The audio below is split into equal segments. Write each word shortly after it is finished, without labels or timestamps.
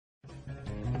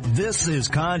This is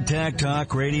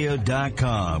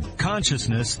ContactTalkRadio.com.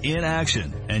 Consciousness in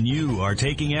action. And you are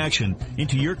taking action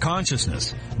into your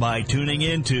consciousness by tuning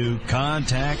into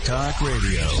Contact Talk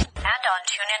Radio. And on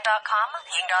TuneIn.com,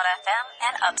 Ping.fm,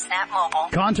 and UpSnap Mobile.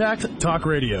 Contact Talk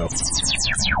Radio.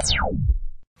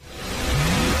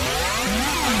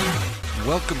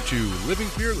 Welcome to Living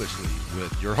Fearlessly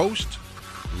with your host,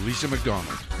 Lisa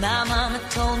McDonald. My mama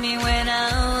told me when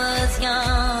I was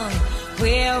young,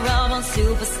 we're all born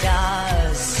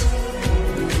superstars.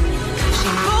 She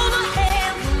pulled my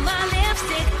hair with my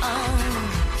lipstick on,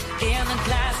 in a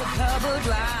glass of purple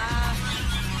dry.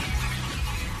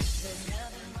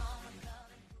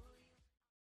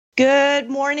 Good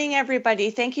morning, everybody.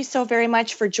 Thank you so very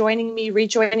much for rejoining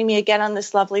me again on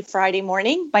this lovely Friday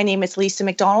morning. My name is Lisa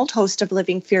McDonald, host of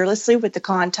Living Fearlessly with the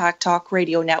Contact Talk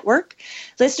Radio Network.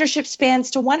 Listenership spans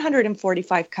to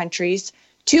 145 countries,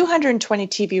 220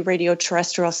 TV, radio,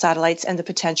 terrestrial satellites, and the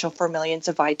potential for millions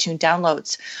of iTunes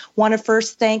downloads. Want to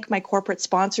first thank my corporate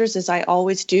sponsors, as I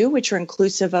always do, which are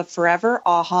inclusive of Forever,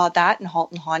 AHA, That, and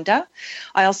Halton Honda.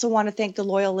 I also want to thank the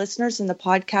loyal listeners and the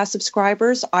podcast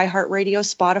subscribers, iHeartRadio,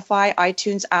 Spotify,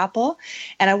 iTunes, Apple.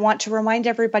 And I want to remind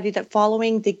everybody that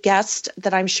following the guest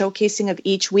that I'm showcasing of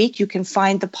each week, you can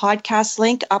find the podcast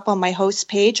link up on my host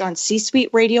page on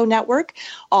C-Suite Radio Network,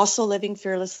 also Living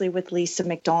Fearlessly with Lisa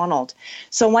McDonald.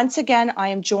 So once again, I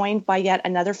am joined by yet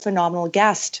another phenomenal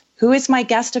guest. Who is my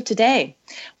guest of today?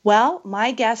 Well,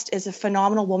 my guest is a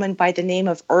phenomenal woman by the name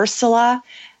of Ursula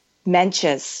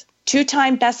Mentjes.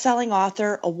 Two-time best-selling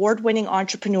author, award-winning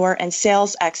entrepreneur, and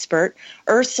sales expert,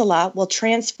 Ursula will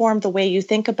transform the way you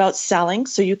think about selling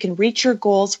so you can reach your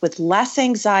goals with less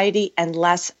anxiety and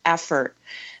less effort.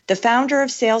 The founder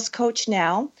of Sales Coach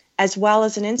Now, as well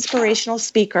as an inspirational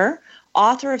speaker,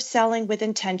 author of Selling with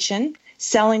Intention,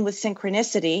 Selling with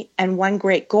Synchronicity, and One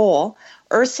Great Goal,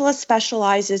 Ursula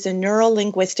specializes in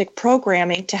neuro-linguistic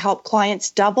programming to help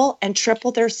clients double and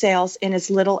triple their sales in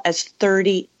as little as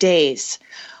 30 days.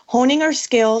 Honing her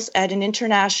skills at an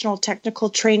international technical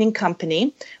training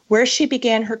company, where she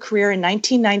began her career in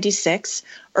 1996,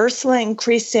 Ursula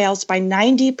increased sales by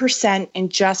 90% in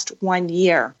just 1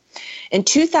 year. In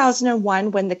 2001,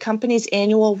 when the company's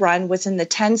annual run was in the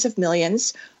tens of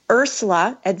millions,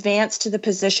 Ursula advanced to the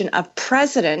position of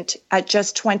president at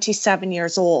just 27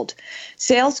 years old.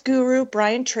 Sales guru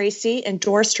Brian Tracy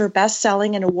endorsed her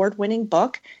best-selling and award-winning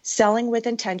book, Selling with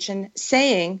Intention,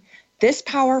 saying, "This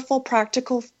powerful,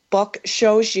 practical book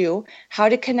shows you how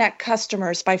to connect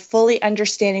customers by fully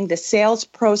understanding the sales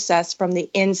process from the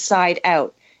inside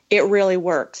out. It really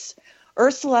works."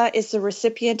 Ursula is the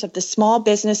recipient of the Small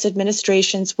Business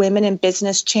Administration's Women in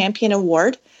Business Champion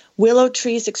Award, Willow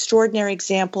Tree's Extraordinary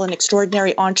Example and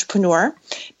Extraordinary Entrepreneur,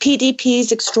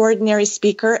 PDP's Extraordinary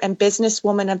Speaker and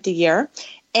Businesswoman of the Year,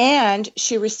 and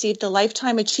she received the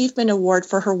Lifetime Achievement Award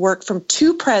for her work from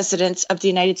 2 presidents of the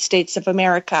United States of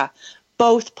America,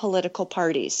 both political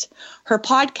parties. Her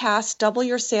podcast, Double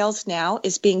Your Sales Now,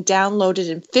 is being downloaded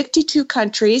in 52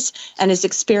 countries and is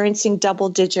experiencing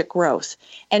double-digit growth.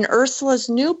 And Ursula's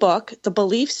new book, The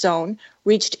Belief Zone,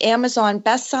 reached Amazon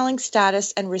best-selling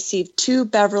status and received 2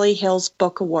 Beverly Hills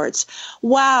Book Awards.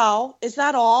 Wow, is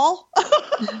that all?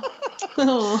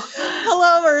 Hello,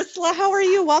 Ursula. How are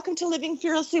you? Welcome to Living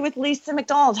Fearlessly with Lisa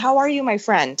McDonald. How are you, my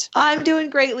friend? I'm doing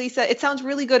great, Lisa. It sounds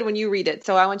really good when you read it,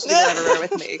 so I want you to go everywhere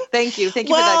with me. Thank you. Thank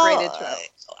you for that great intro.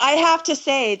 I have to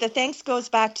say, the thanks goes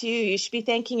back to you. You should be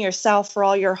thanking yourself for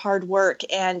all your hard work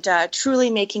and truly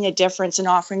making a difference and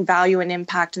offering value and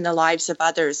impact in the lives of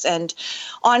others. And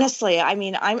honestly, I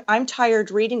mean, I'm tired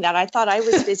reading that. I thought I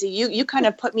was busy. You kind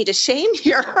of put me to shame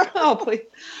here. Oh, please.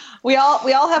 We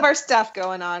all have our stuff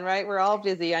going on, right? We're all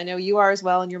busy. I know you are as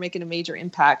well, and you're making a major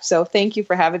impact. So thank you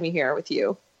for having me here with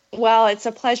you. Well, it's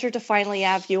a pleasure to finally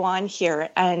have you on here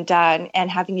and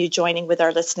having you joining with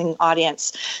our listening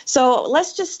audience. So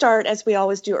let's just start as we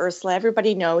always do, Ursula.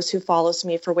 Everybody knows who follows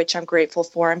me, for which I'm grateful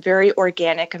for. I'm very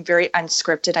organic. I'm very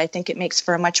unscripted. I think it makes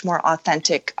for a much more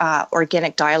authentic,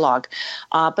 organic dialogue.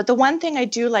 But the one thing I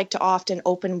do like to often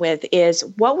open with is,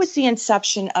 what was the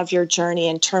inception of your journey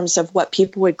in terms of what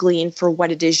people would glean for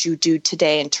what it is you do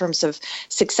today in terms of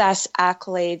success,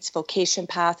 accolades, vocation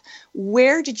path?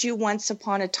 Where did you once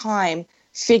upon a time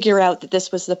figure out that this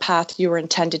was the path you were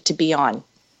intended to be on?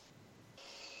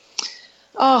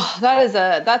 Oh,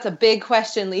 that's a big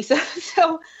question, Lisa.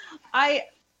 So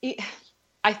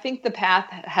I think the path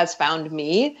has found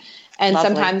me. And Lovely.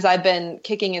 sometimes I've been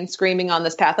kicking and screaming on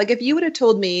this path. Like if you would have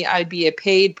told me I'd be a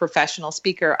paid professional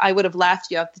speaker, I would have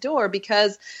laughed you out the door,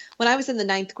 because when I was in the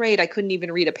 9th grade, I couldn't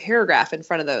even read a paragraph in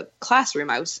front of the classroom.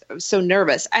 I was so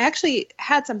nervous. I actually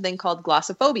had something called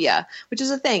glossophobia, which is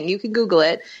a thing. You can Google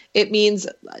it. It means,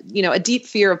 a deep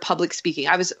fear of public speaking.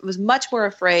 I was much more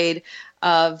afraid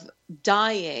of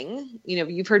dying,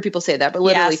 you've heard people say that, but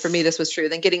literally Yes. for me, this was true,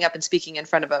 than getting up and speaking in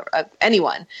front of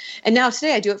anyone. And now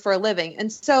today I do it for a living.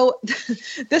 And so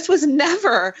this is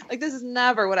never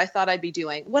what I thought I'd be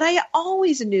doing. What I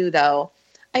always knew though,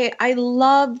 I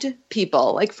loved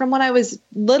people. Like from when I was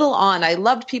little on, I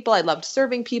loved people. I loved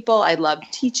serving people. I loved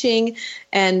teaching.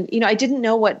 And, I didn't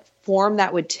know what form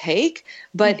that would take,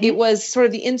 but it was sort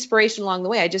of the inspiration along the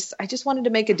way. I just wanted to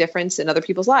make a difference in other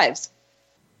people's lives.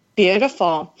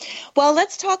 Beautiful. Well,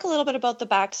 let's talk a little bit about the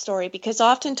backstory, because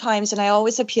oftentimes, and I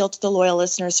always appeal to the loyal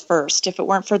listeners first, if it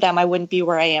weren't for them, I wouldn't be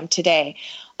where I am today.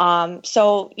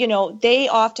 So, they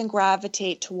often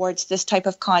gravitate towards this type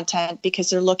of content because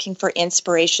they're looking for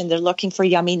inspiration. They're looking for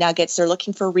yummy nuggets. They're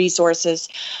looking for resources.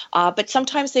 But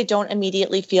sometimes they don't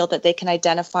immediately feel that they can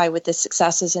identify with the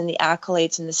successes and the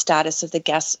accolades and the status of the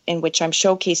guests in which I'm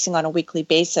showcasing on a weekly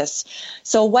basis.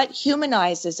 So what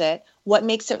humanizes it, what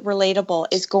makes it relatable,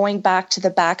 is going back to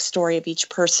the backstory of each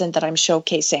person that I'm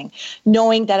showcasing,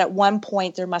 knowing that at one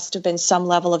point there must have been some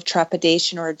level of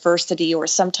trepidation or adversity or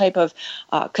some type of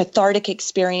cathartic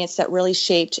experience that really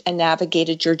shaped and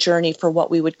navigated your journey for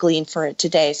what we would glean for it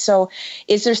today. So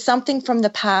is there something from the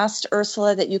past,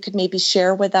 Ursula, that you could maybe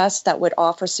share with us that would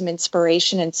offer some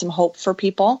inspiration and some hope for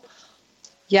people?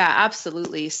 Yeah,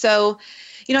 absolutely. So,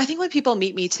 I think when people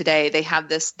meet me today, they have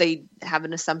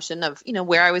an assumption of,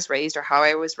 where I was raised or how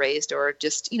I was raised, or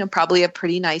just, probably a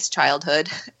pretty nice childhood.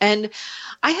 And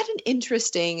I had an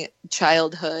interesting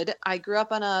childhood. I grew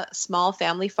up on a small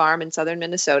family farm in southern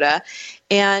Minnesota,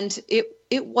 and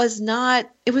it was not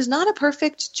a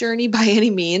perfect journey by any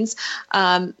means.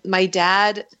 My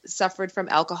dad suffered from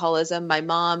alcoholism. My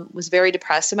mom was very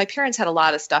depressed. So my parents had a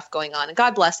lot of stuff going on, and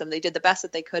God bless them. They did the best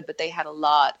that they could, but they had a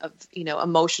lot of,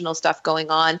 emotional stuff going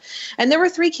on. And there were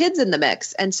 3 kids in the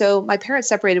mix. And so my parents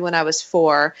separated when I was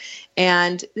 4.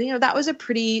 And, that was a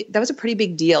pretty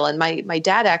big deal. And my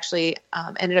dad actually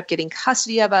ended up getting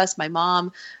custody of us. My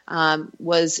mom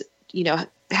was,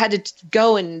 had to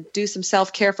go and do some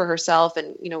self-care for herself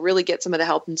and, really get some of the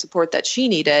help and support that she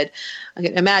needed. I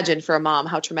can imagine for a mom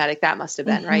how traumatic that must have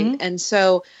been. Right. And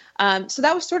so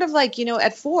that was sort of like,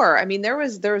 at 4, I mean, there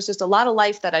was just a lot of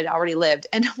life that I'd already lived.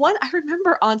 And what I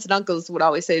remember aunts and uncles would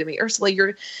always say to me, Ursula,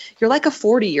 you're like a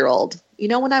 40-year-old,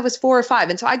 when I was 4 or 5.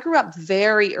 And so I grew up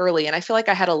very early, and I feel like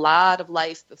I had a lot of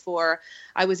life before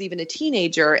I was even a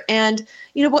teenager. And,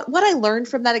 what I learned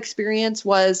from that experience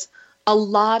was a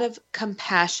lot of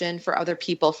compassion for other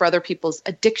people, for other people's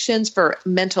addictions, for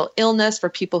mental illness, for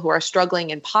people who are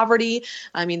struggling in poverty.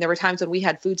 I mean, there were times when we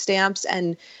had food stamps,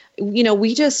 and,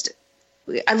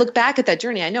 I look back at that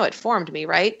journey. I know it formed me,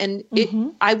 right? And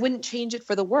I wouldn't change it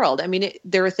for the world. I mean,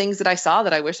 there are things that I saw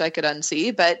that I wish I could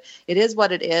unsee, but it is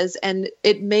what it is. And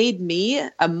it made me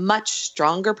a much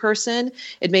stronger person.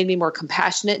 It made me more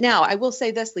compassionate. Now, I will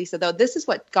say this, Lisa, though, this is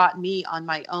what got me on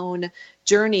my own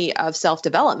journey of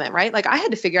self-development, right? Like I had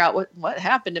to figure out what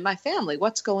happened in my family,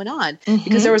 what's going on,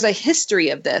 because there was a history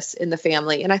of this in the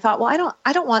family. And I thought, well,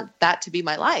 I don't want that to be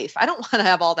my life. I don't want to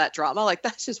have all that drama. Like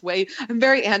that's just I'm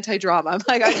very anti-drama. I'm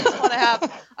like, I just want to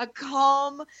have a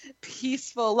calm,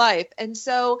 peaceful life. And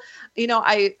so,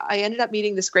 I ended up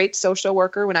meeting this great social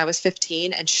worker when I was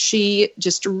 15, and she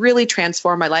just really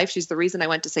transformed my life. She's the reason I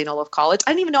went to St. Olaf College.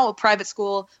 I didn't even know a private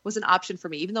school was an option for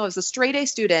me. Even though I was a straight A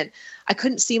student, I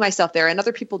couldn't see myself there. And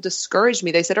other people discouraged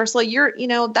me. They said, Ursula, you're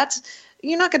not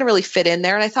going to really fit in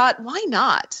there. And I thought, why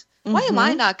not? Why am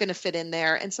I not going to fit in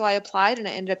there? And so I applied, and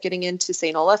I ended up getting into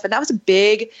St. Olaf, and that was a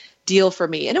big deal for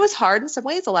me. And it was hard in some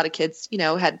ways. A lot of kids,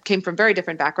 came from very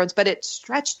different backgrounds, but it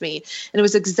stretched me, and it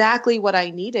was exactly what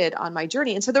I needed on my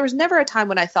journey. And so there was never a time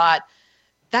when I thought,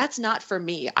 that's not for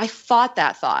me. I fought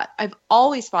that thought. I've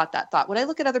always fought that thought. When I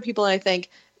look at other people and I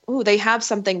think, ooh, they have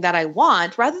something that I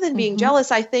want, rather than being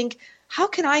jealous, I think, how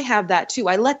can I have that too?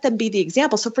 I let them be the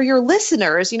example. So for your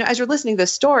listeners, as you're listening to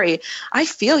this story, I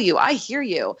feel you, I hear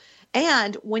you.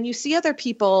 And when you see other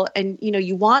people and,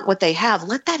 you want what they have,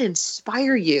 let that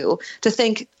inspire you to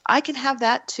think, I can have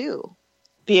that too.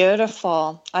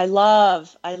 Beautiful. I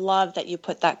love that you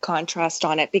put that contrast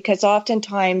on it, because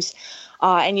oftentimes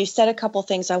And you said a couple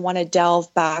things I want to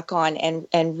delve back on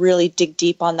and really dig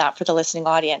deep on that for the listening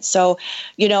audience. So,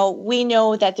 we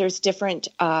know that there's different,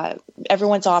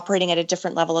 everyone's operating at a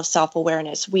different level of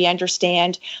self-awareness. We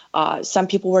understand some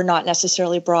people were not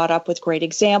necessarily brought up with great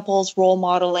examples, role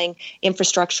modeling,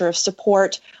 infrastructure of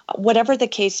support, whatever the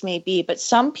case may be. But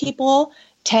some people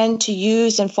tend to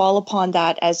use and fall upon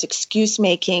that as excuse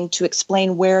making to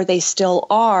explain where they still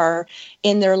are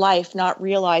in their life, not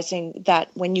realizing that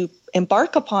when you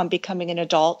embark upon becoming an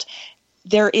adult,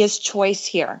 there is choice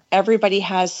here. Everybody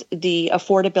has the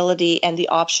affordability and the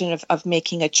option of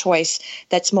making a choice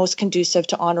that's most conducive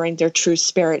to honoring their true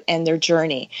spirit and their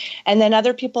journey. And then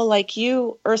other people like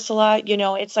you, Ursula,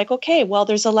 it's like, okay, well,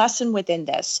 there's a lesson within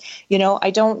this.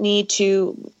 I don't need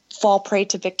to fall prey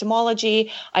to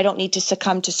victimology. I don't need to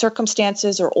succumb to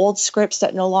circumstances or old scripts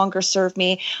that no longer serve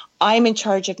me. I'm in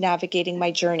charge of navigating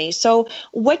my journey. So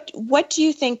what do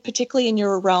you think, particularly in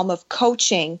your realm of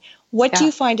coaching, what do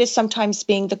you find is sometimes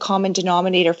being the common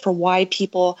denominator for why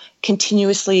people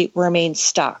continuously remain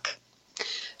stuck?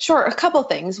 Sure. A couple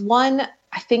things. One,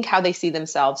 I think how they see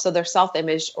themselves. So their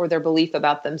self-image or their belief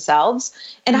about themselves.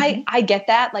 And I get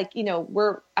that. Like,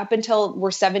 we're up until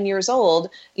we're 7 years old,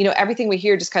 everything we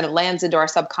hear just kind of lands into our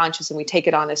subconscious and we take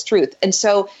it on as truth. And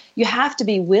so you have to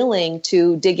be willing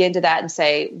to dig into that and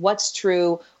say what's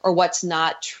true or what's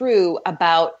not true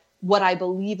about what I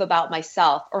believe about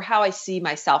myself or how I see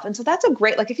myself. And so that's a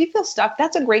great, if you feel stuck,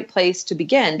 that's a great place to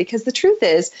begin, because the truth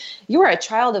is you are a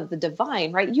child of the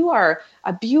divine, right? You are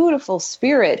a beautiful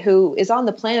spirit who is on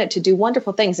the planet to do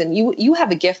wonderful things. And you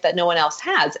have a gift that no one else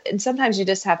has. And sometimes you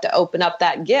just have to open up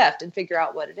that gift and figure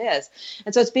out what it is.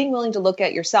 And so it's being willing to look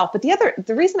at yourself. But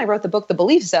the reason I wrote the book, The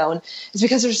Belief Zone, is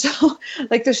because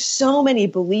there's so many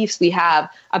beliefs we have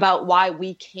about why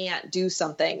we can't do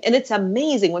something. And it's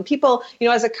amazing when people,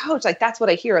 as a coach, that's what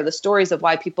I hear are the stories of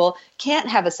why people can't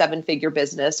have a 7-figure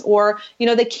business, or,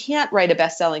 they can't write a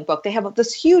best-selling book. They have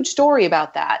this huge story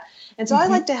about that. And so I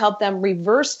like to help them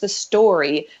reverse the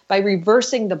story by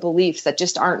reversing the beliefs that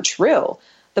just aren't true.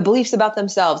 The beliefs about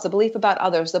themselves, the belief about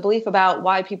others, the belief about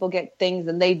why people get things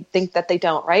and they think that they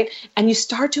don't, right? And you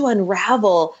start to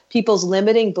unravel people's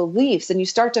limiting beliefs and you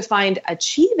start to find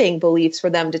achieving beliefs for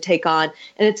them to take on.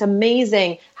 And it's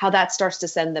amazing how that starts to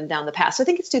send them down the path. So I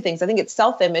think it's two things. I think it's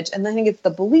self-image, and I think it's the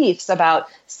beliefs about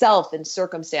self and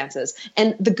circumstances.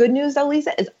 And the good news, though,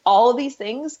 Lisa, is all of these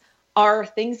things are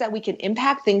things that we can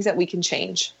impact, things that we can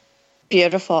change.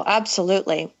 Beautiful.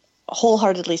 Absolutely.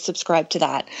 Wholeheartedly subscribe to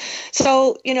that.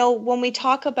 So, when we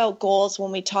talk about goals,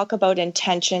 when we talk about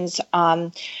intentions,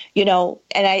 and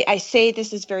I say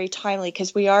this is very timely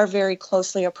because we are very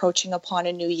closely approaching upon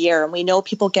a new year, and we know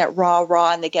people get raw,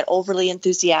 and they get overly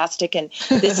enthusiastic. And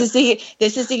this is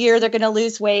the year they're going to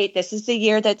lose weight. This is the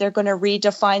year that they're going to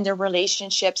redefine their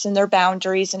relationships and their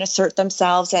boundaries and assert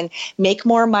themselves and make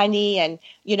more money and,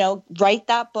 write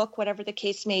that book, whatever the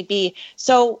case may be.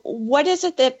 So what is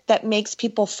it that makes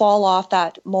people fall off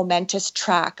that momentous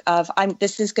track of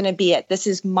this is going to be it. This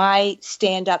is my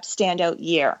standout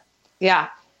year. Yeah,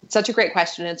 such a great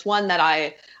question. It's one that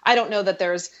I don't know that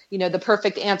there's, the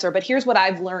perfect answer, but here's what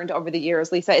I've learned over the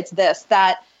years, Lisa. It's this,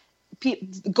 that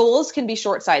goals can be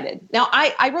short-sighted. Now,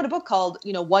 I wrote a book called,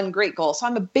 One Great Goal. So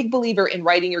I'm a big believer in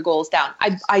writing your goals down.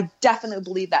 I definitely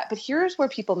believe that. But here's where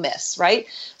people miss, right?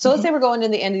 So let's say we're going to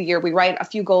the end of the year. We write a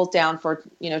few goals down for,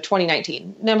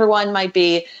 2019. Number one might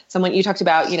be someone you talked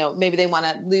about, maybe they want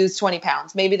to lose 20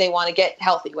 pounds. Maybe they want to get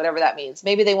healthy, whatever that means.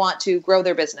 Maybe they want to grow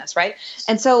their business, right?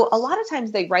 And so a lot of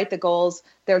times they write the goals.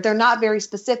 They're not very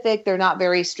specific. They're not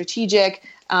very strategic.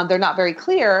 They're not very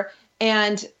clear.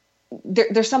 And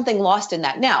there's something lost in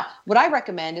that. Now, what I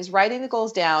recommend is writing the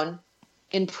goals down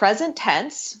in present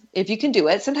tense, if you can do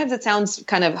it. Sometimes it sounds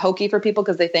kind of hokey for people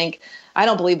because they think, I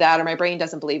don't believe that, or my brain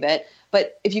doesn't believe it.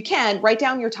 But if you can, write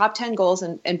down your top 10 goals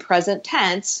in present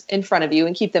tense in front of you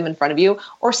and keep them in front of you.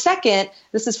 Or second,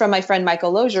 this is from my friend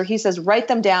Michael Lozier. He says, write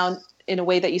them down in a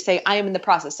way that you say, I am in the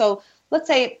process. So let's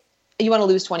say you want to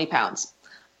lose 20 pounds.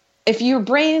 If your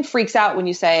brain freaks out when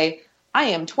you say, I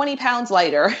am 20 pounds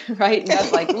lighter, right? And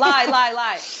that's like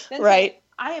lie. Then right.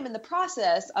 I am in the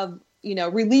process of,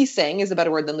 releasing is a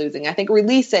better word than losing. I think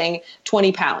releasing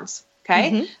 20 pounds.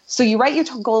 Okay. Mm-hmm. So you write your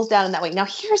goals down in that way. Now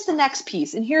here's the next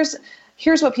piece. And here's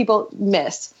what people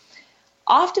miss.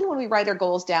 Often when we write our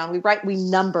goals down, we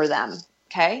number them.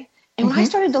 Okay. And when I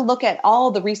started to look at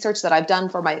all the research that I've done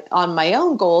on my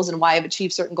own goals and why I've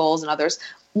achieved certain goals and others,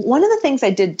 one of the things I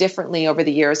did differently over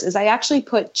the years is I actually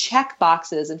put check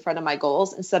boxes in front of my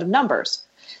goals instead of numbers.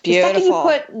 Beautiful. The second you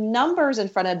put numbers in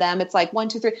front of them, it's like 1,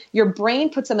 2, 3. Your brain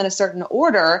puts them in a certain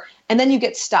order, and then you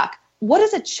get stuck. What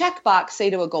does a check box say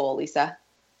to a goal, Lisa?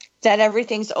 That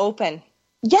everything's open.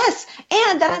 Yes.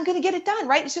 And that I'm going to get it done,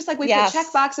 right? It's just like we put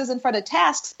check boxes in front of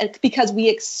tasks because we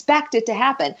expect it to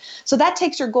happen. So that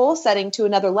takes your goal setting to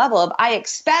another level of, I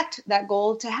expect that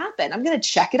goal to happen. I'm going to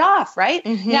check it off, right?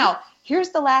 Now, here's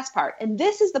the last part. And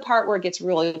this is the part where it gets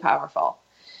really powerful.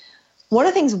 One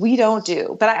of the things we don't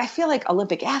do, but I feel like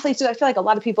Olympic athletes do, I feel like a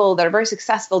lot of people that are very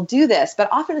successful do this, but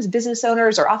often as business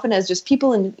owners or often as just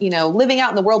people in, living out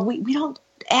in the world, we don't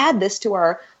add this to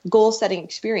our goal setting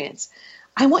experience.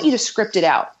 I want you to script it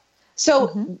out.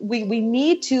 So we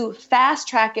need to fast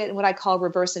track it in what I call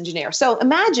reverse engineer. So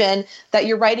imagine that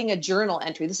you're writing a journal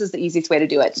entry. This is the easiest way to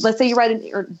do it. Let's say you write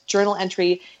a journal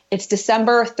entry. It's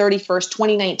December 31st,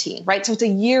 2019, right? So it's a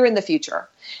year in the future.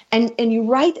 And you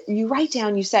write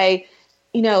down, you say,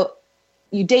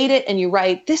 you date it and you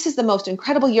write, this is the most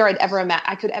incredible year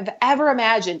I could have ever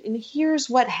imagined. And here's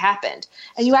what happened.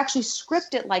 And you actually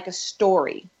script it like a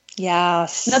story.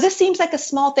 Yes. Now, this seems like a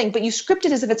small thing, but you script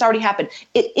it as if it's already happened.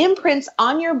 It imprints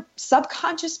on your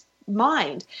subconscious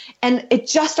mind, and it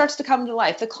just starts to come to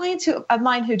life. The clients of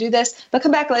mine who do this, they'll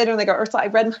come back later and they go, Ursula, I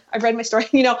read my story.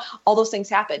 All those things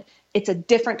happen. It's a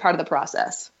different part of the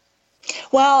process.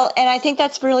 Well, and I think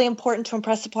that's really important to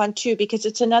impress upon too, because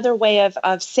it's another way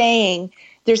of saying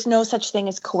there's no such thing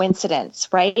as coincidence,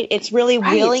 right? It's really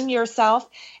willing yourself.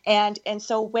 And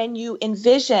so when you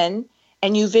envision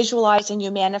and you visualize and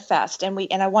you manifest, and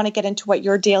I want to get into what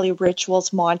your daily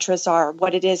rituals, mantras are,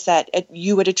 what it is that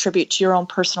you would attribute to your own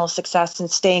personal success and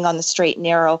staying on the straight and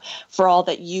narrow for all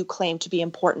that you claim to be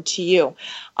important to you.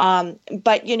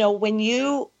 But when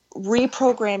you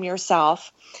reprogram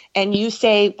yourself and you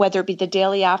say, whether it be the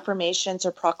daily affirmations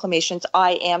or proclamations,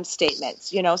 I am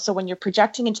statements, so when you're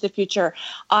projecting into the future,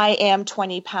 I am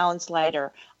 20 pounds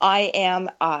lighter, I am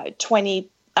 20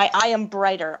 I am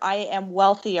brighter, I am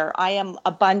wealthier, I am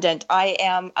abundant, I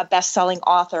am a best-selling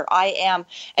author, I am,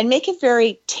 and make it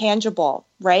very tangible,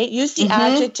 right? Use the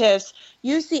adjectives,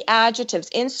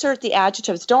 insert the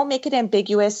adjectives. Don't make it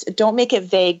ambiguous, don't make it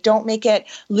vague, don't make it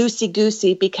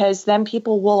loosey-goosey, because then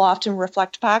people will often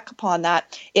reflect back upon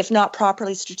that if not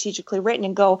properly strategically written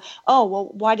and go, oh, well,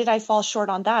 why did I fall short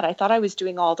on that? I thought I was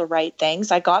doing all the right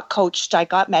things. I got coached, I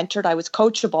got mentored, I was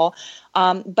coachable.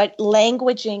 But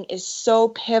languaging is so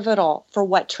pivotal for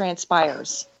what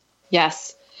transpires.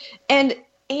 Yes. And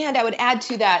I would add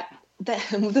to that,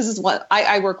 this is what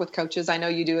I work with coaches. I know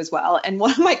you do as well. And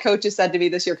one of my coaches said to me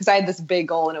this year, because I had this big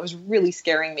goal and it was really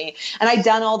scaring me. And I'd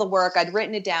done all the work, I'd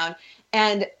written it down,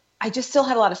 and I just still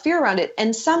had a lot of fear around it.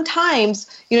 And sometimes,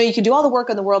 you can do all the work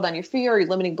in the world on your fear, your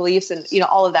limiting beliefs, and,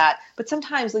 all of that. But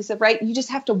sometimes, Lisa, right, you just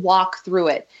have to walk through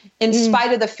it in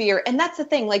spite of the fear. And that's the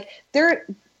thing, like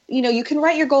you can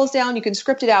write your goals down, you can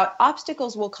script it out,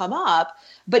 obstacles will come up,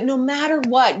 but no matter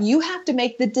what, you have to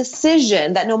make the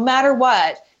decision that no matter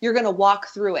what, you're going to walk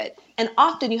through it. And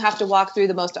often you have to walk through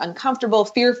the most uncomfortable,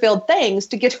 fear-filled things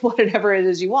to get to whatever it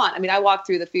is you want. I mean, I walked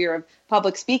through the fear of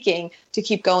public speaking to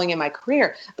keep going in my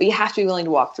career, but you have to be willing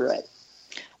to walk through it.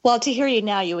 Well, to hear you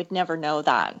now, you would never know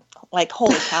that. Like,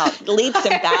 holy cow, leaps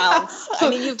and bounds. I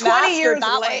mean, you've 20 years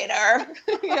that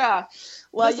later. Yeah.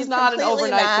 Well, this is not an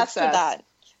overnight success. That.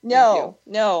 No.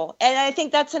 And I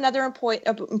think that's another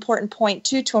important point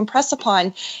too to impress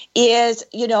upon is,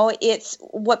 it's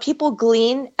what people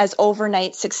glean as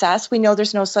overnight success. We know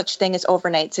there's no such thing as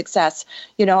overnight success,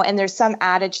 and there's some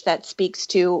adage that speaks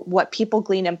to what people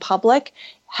glean in public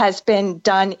has been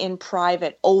done in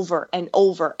private over and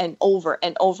over and over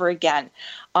and over again.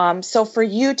 So for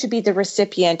you to be the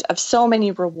recipient of so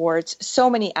many rewards, so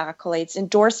many accolades,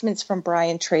 endorsements from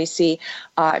Brian Tracy,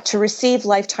 to receive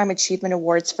Lifetime Achievement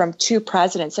Awards from 2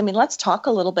 presidents. I mean, let's talk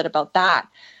a little bit about that.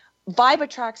 Vibe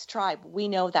attracts tribe. We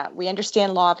know that. We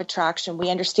understand law of attraction. We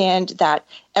understand that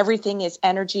everything is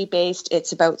energy-based.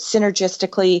 It's about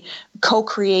synergistically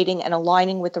co-creating and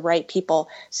aligning with the right people.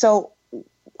 So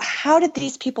how did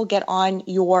these people get on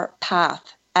your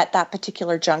path at that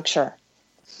particular juncture?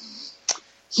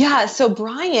 Yeah. So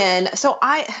Brian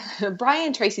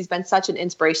Tracy's been such an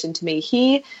inspiration to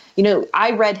me.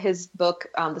 I read his book,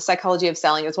 The Psychology of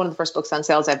Selling. It was one of the first books on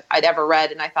sales I'd ever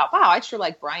read. And I thought, wow, I'd sure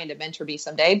like Brian to mentor me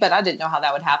someday, but I didn't know how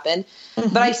that would happen.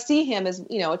 But I see him as,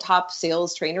 a top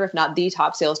sales trainer, if not the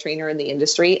top sales trainer in the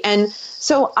industry. And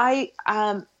so I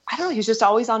don't know, he was just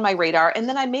always on my radar. And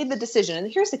then I made the decision,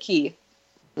 and here's the key,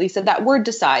 Lisa, that word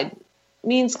decide.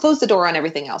 means close the door on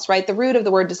everything else, right? The root of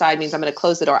the word decide means I'm going to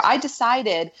close the door. I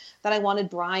decided that I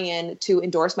wanted Brian to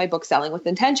endorse my book, Selling with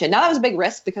Intention. Now that was a big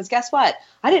risk because guess what?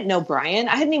 I didn't know Brian.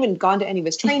 I hadn't even gone to any of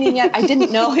his training yet. I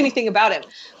didn't know anything about him.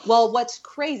 Well, what's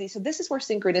crazy? So this is where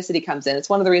synchronicity comes in. It's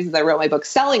one of the reasons I wrote my book,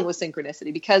 Selling with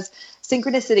Synchronicity, because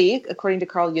synchronicity, according to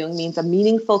Carl Jung, means a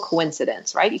meaningful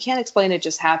coincidence, right? You can't explain it,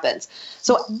 just happens.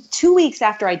 So 2 weeks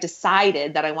after I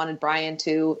decided that I wanted Brian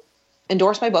to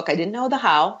endorse my book, I didn't know the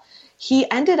how. He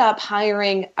ended up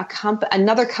hiring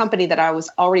another company that I was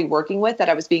already working with, that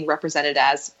I was being represented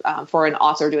as for an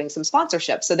author doing some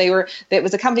sponsorships. So it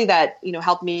was a company that,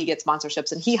 helped me get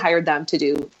sponsorships, and he hired them to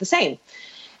do the same.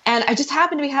 And I just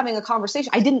happened to be having a conversation.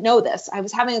 I didn't know this. I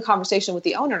was having a conversation with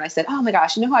the owner, and I said, oh my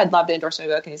gosh, who I'd love to endorse my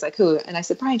book? And he's like, who? And I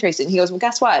said, Brian Tracy. And he goes, well,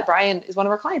 guess what? Brian is one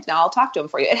of our clients now. I'll talk to him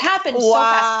for you. It happened so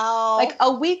fast. Like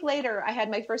a week later, I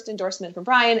had my first endorsement from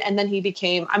Brian, and then he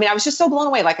became, I was just so blown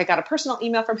away. Like I got a personal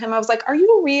email from him. I was like, are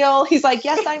you real? He's like,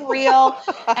 yes, I'm real.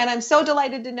 And I'm so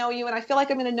delighted to know you. And I feel like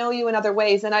I'm going to know you in other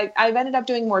ways. And I've ended up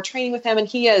doing more training with him, and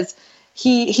he's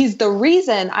the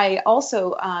reason I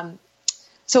also,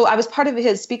 so I was part of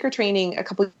his speaker training a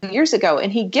couple of years ago,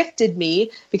 and he gifted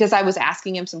me, because I was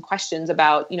asking him some questions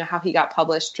about, how he got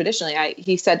published traditionally.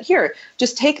 He said, here,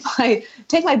 just take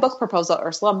my book proposal,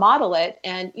 Ursula, model it,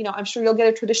 and, I'm sure you'll get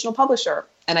a traditional publisher.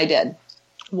 And I did.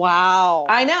 Wow.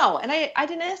 I know. And I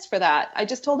didn't ask for that. I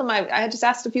just told him I had just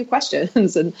asked a few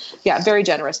questions, and yeah, very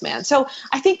generous man. So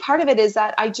I think part of it is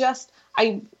that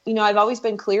I've always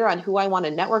been clear on who I want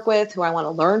to network with, who I want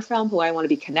to learn from, who I want to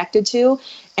be connected to.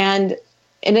 And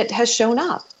it has shown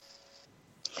up.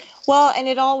 Well, and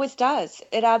it always does.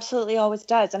 It absolutely always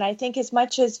does. And I think as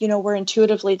much as, we're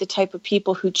intuitively the type of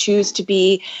people who choose to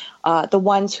be the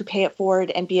ones who pay it forward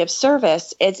and be of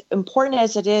service, as important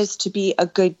as it is to be a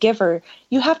good giver,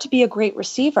 you have to be a great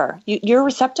receiver. Your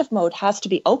receptive mode has to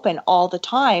be open all the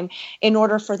time in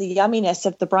order for the yumminess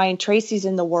of the Brian Tracy's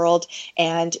in the world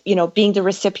and, being the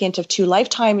recipient of 2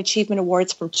 Lifetime Achievement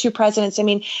Awards from 2 presidents.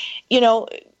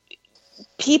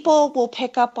 People will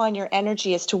pick up on your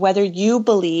energy as to whether you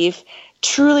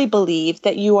truly believe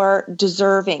that you are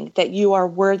deserving, that you are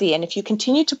worthy. And if you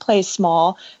continue to play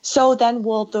small, so then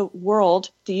will the world,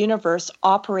 the universe,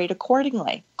 operate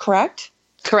accordingly. Correct?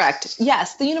 Correct.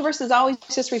 Yes. The universe is always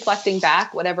just reflecting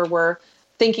back whatever we're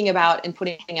thinking about and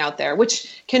putting out there,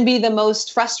 which can be the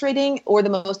most frustrating or the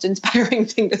most inspiring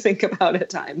thing to think about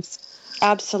at times.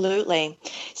 Absolutely.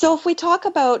 So if we talk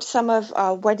about some of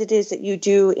what it is that you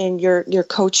do in your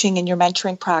coaching and your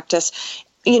mentoring practice,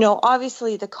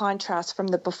 obviously the contrast from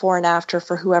the before and after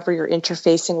for whoever you're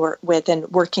interfacing with and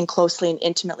working closely and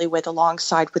intimately with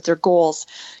alongside with their goals,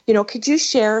 could you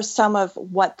share some of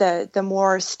what the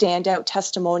more standout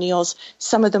testimonials,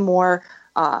 some of the more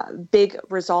big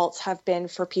results have been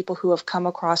for people who have come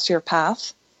across your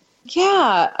path?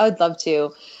 Yeah, I'd love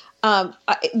to.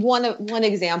 One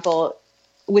example,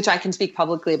 which I can speak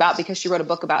publicly about because she wrote a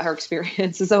book about her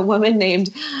experience, is a woman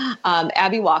named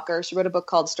Abby Walker. She wrote a book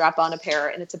called Strap On a Pair,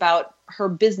 and it's about her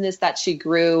business that she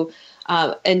grew,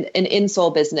 an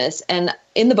insole business. And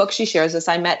in the book, she shares this.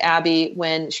 I met Abby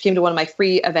when she came to one of my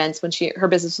free events when her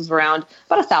business was around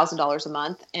about $1,000 a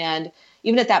month. And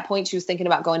even at that point, she was thinking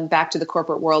about going back to the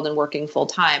corporate world and working full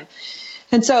time.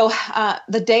 And so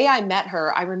the day I met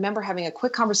her, I remember having a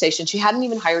quick conversation. She hadn't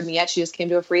even hired me yet. She just came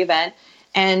to a free event.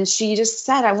 And she just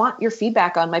said, I want your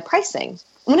feedback on my pricing.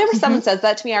 Whenever someone says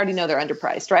that to me, I already know they're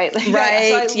underpriced, right?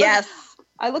 Right. Yes.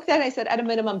 I looked at it and I said, at a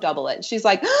minimum, double it. And she's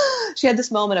like, she had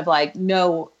this moment of like,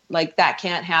 no, like that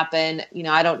can't happen.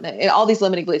 I don't know, all these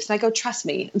limiting beliefs. And I go, trust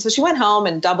me. And so she went home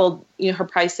and doubled, her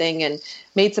pricing and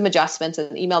made some adjustments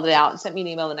and emailed it out and sent me an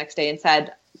email the next day and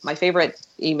said, my favorite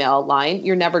email line,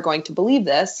 you're never going to believe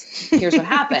this. Here's what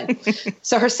happened.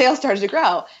 So her sales started to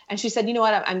grow. And she said, you know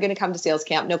what, I'm going to come to sales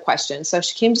camp, no question. So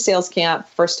she came to sales camp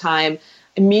first time,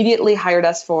 immediately hired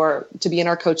us to be in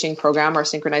our coaching program, our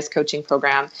synchronized coaching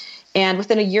program. And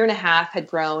within a year and a half had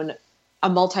grown a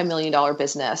multi-million-dollar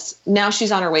business. Now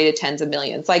she's on her way to tens of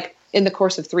millions, like in the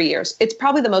course of 3 years. It's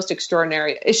probably the most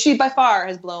extraordinary. She by far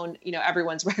has blown,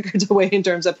 everyone's records away in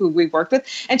terms of who we've worked with.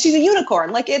 And she's a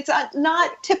unicorn. Like it's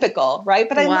not typical, right?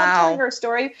 But I love telling her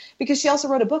story because she also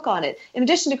wrote a book on it. In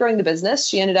addition to growing the business,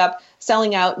 she ended up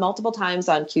selling out multiple times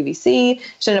on QVC.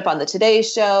 She ended up on the Today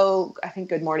Show, I think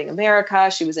Good Morning America.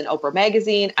 She was in Oprah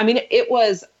Magazine. I mean, it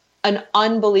was an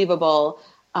unbelievable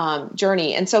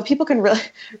journey. And so people can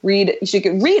really she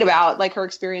can read about like her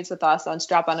experience with us on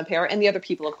Strap On a Pair and the other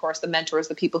people, of course, the mentors,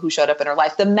 the people who showed up in her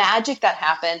life, the magic that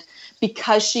happened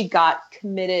because she got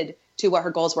committed to what her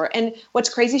goals were. And what's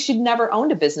crazy, she'd never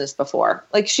owned a business before.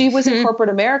 Like, she was in corporate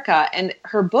America, and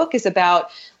her book is about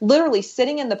literally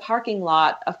sitting in the parking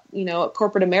lot of,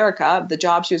 corporate America, the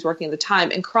job she was working at the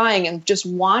time, and crying and just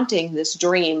wanting this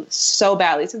dream so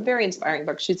badly. It's a very inspiring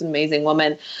book. She's an amazing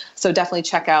woman. So definitely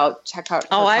check out her company.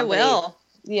 I will.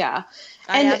 Yeah.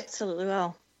 I absolutely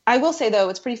will. I will say, though,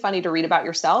 it's pretty funny to read about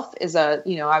yourself. I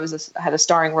had a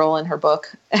starring role in her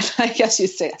book. And I guess you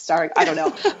say starring, I don't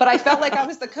know. But I felt like I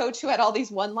was the coach who had all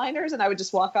these one-liners, and I would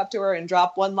just walk up to her and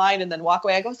drop one line and then walk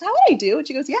away. I go, is that what I do? And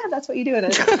she goes, yeah, that's what you do.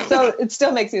 And so it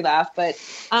still makes me laugh. But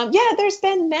there's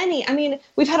been many. I mean,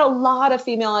 we've had a lot of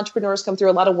female entrepreneurs come through,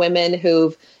 a lot of women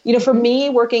who've, for me,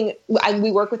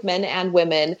 we work with men and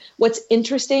women. What's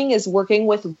interesting is working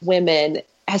with women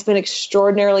has been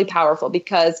extraordinarily powerful,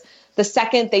 because the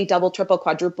second they double, triple,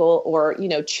 quadruple, or,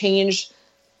 change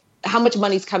how much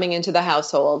money's coming into the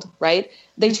household, right?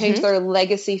 They change their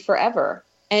legacy forever.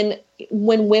 And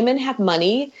when women have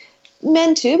money,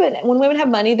 men too, but when women have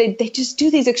money, they just do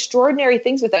these extraordinary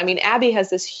things with it. I mean, Abby has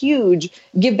this huge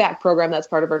give back program that's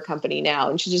part of her company now,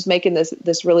 and she's just making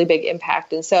this really big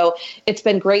impact. And so it's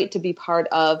been great to be part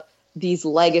of these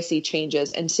legacy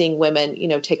changes and seeing women,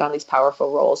 take on these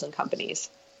powerful roles in companies.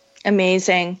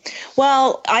 Amazing.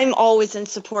 Well, I'm always in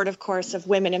support, of course, of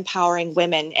women empowering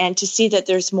women, and to see that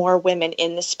there's more women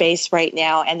in the space right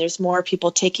now, and there's more people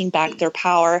taking back their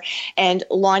power and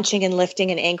launching and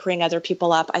lifting and anchoring other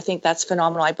people up. I think that's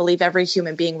phenomenal. I believe every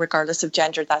human being, regardless of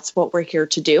gender, that's what we're here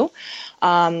to do.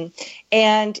 So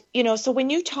when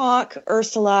you talk,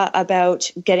 Ursula,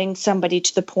 about getting somebody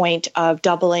to the point of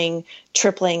doubling,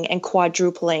 tripling, and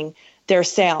quadrupling their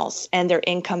sales and their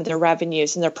income, their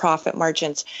revenues, and their profit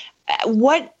margins,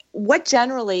 what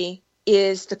generally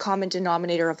is the common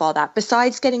denominator of all that?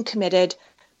 Besides getting committed,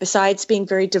 besides being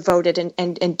very devoted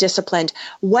and disciplined,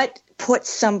 what puts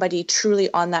somebody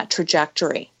truly on that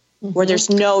trajectory where there's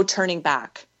no turning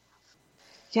back?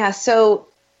 Yeah, so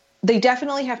they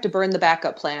definitely have to burn the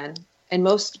backup plan. And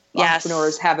most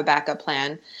entrepreneurs have a backup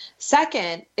plan.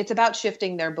 Second, it's about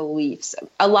shifting their beliefs.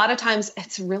 A lot of times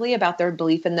it's really about their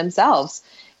belief in themselves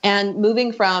and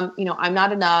moving from, I'm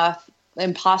not enough,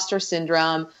 imposter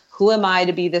syndrome, who am I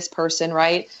to be this person,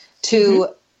 right? To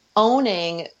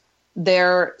owning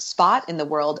their spot in the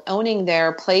world, owning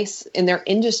their place in their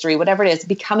industry, whatever it is,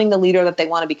 becoming the leader that they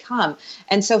want to become.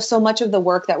 And so much of the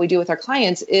work that we do with our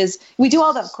clients is we do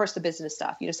all the, of course, the business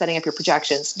stuff, setting up your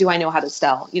projections. Do I know how to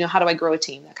sell? How do I grow a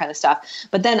team? That kind of stuff.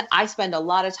 But then I spend a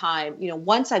lot of time,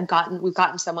 once we've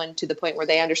gotten someone to the point where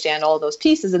they understand all of those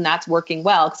pieces, and that's working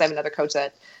well, because I have another coach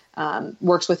that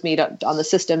works with me on the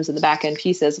systems and the back end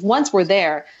pieces. Once we're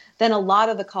there, then a lot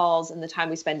of the calls and the time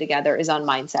we spend together is on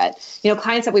mindset.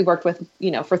 Clients that we worked with,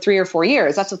 for 3 or 4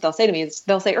 years, that's what they'll say to me.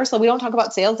 They'll say, Ursula, we don't talk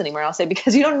about sales anymore. I'll say,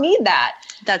 because you don't need that.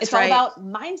 It's all about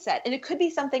mindset. And it could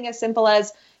be something as simple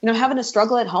as, having a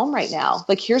struggle at home right now.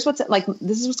 Like, this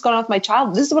is what's going on with my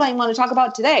child. This is what I want to talk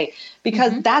about today,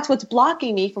 because that's what's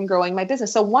blocking me from growing my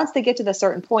business. So once they get to the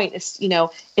certain point,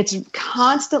 it's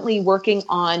constantly working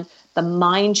on the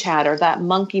mind chatter, that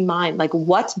monkey mind, like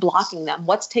what's blocking them,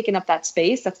 what's taking up that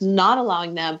space that's not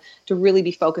allowing them to really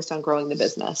be focused on growing the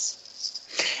business.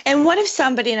 And what if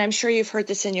somebody, and I'm sure you've heard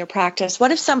this in your practice,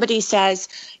 what if somebody says,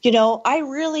 I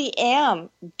really am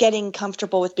getting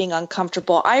comfortable with being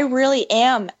uncomfortable. I really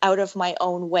am out of my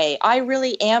own way. I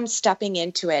really am stepping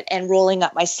into it and rolling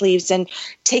up my sleeves and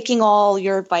taking all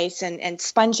your advice and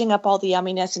sponging up all the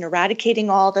yumminess and eradicating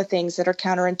all the things that are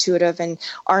counterintuitive and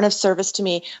aren't of service to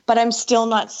me, but I'm still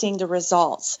not seeing the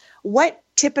results. What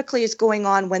typically is going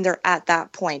on when they're at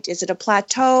that point? Is it a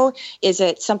plateau? Is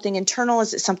it something internal?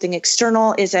 Is it something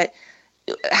external? Is it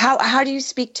how do you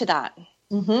speak to that?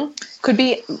 Could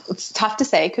be, it's tough to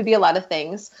say. Could be a lot of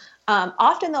things.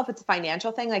 Often though, if it's a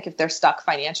financial thing, like if they're stuck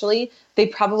financially, they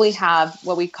probably have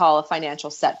what we call a financial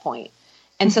set point.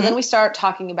 And so then we start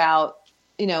talking about,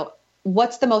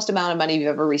 what's the most amount of money you've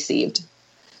ever received?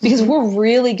 Because we're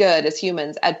really good as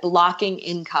humans at blocking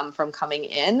income from coming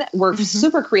in. We're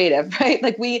super creative, right?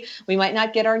 Like we might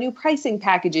not get our new pricing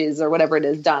packages or whatever it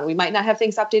is done. We might not have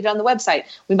things updated on the website.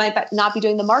 We might not be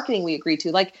doing the marketing we agreed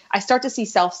to. Like I start to see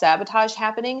self-sabotage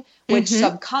happening, which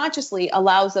subconsciously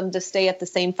allows them to stay at the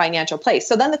same financial place.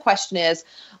 So then the question is,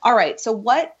 all right, so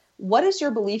what is your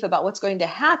belief about what's going to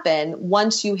happen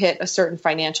once you hit a certain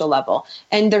financial level?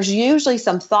 And there's usually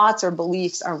some thoughts or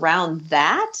beliefs around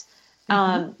that.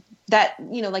 That,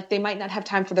 like they might not have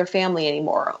time for their family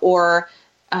anymore, or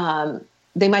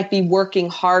they might be working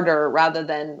harder rather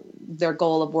than their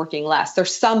goal of working less.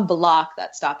 There's some block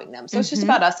that's stopping them. So it's just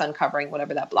about us uncovering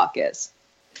whatever that block is.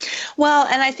 Well,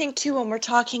 and I think too, when we're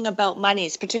talking about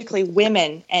monies, particularly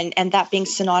women, and that being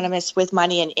synonymous with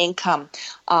money and income,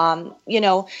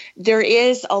 there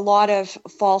is a lot of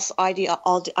false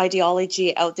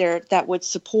ideology out there that would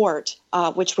support,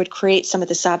 which would create some of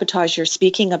the sabotage you're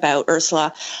speaking about,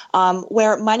 Ursula,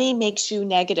 where money makes you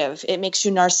negative, it makes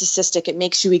you narcissistic, it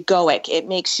makes you egoic, it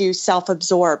makes you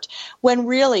self-absorbed, when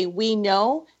really we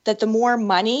know that the more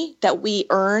money that we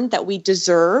earn, that we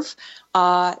deserve,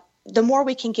 the more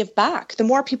we can give back, the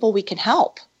more people we can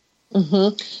help.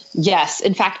 Mm-hmm. Yes.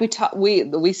 In fact,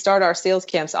 we start our sales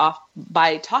camps off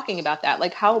by talking about that.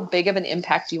 Like, how big of an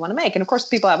impact do you want to make? And of course,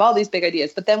 people have all these big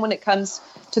ideas, but then when it comes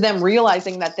to them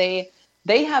realizing that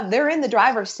they're in the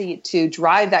driver's seat to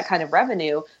drive that kind of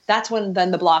revenue, that's when then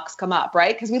the blocks come up,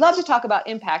 right? Because we love to talk about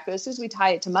impact, but as soon as we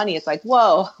tie it to money, it's like,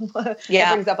 whoa,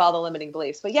 yeah. It brings up all the limiting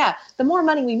beliefs. But yeah, the more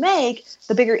money we make,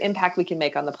 the bigger impact we can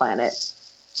make on the planet.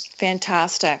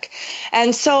 Fantastic.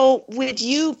 And so with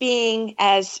you being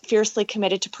as fiercely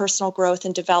committed to personal growth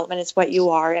and development as what you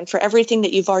are, and for everything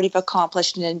that you've already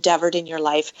accomplished and endeavored in your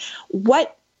life,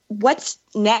 what's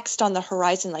next on the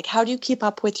horizon? Like, how do you keep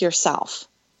up with yourself?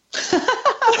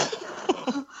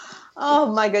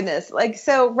 Oh my goodness. Like,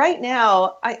 so right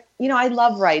now, I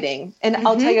love writing, and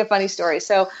I'll tell you a funny story.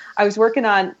 So I was working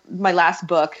on my last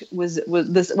book was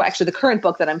this, well, actually the current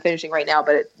book that I'm finishing right now,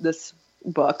 but this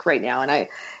book right now. And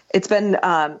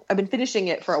I've been finishing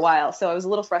it for a while. So I was a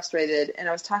little frustrated, and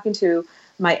I was talking to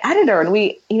my editor, and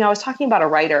I was talking about a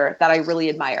writer that I really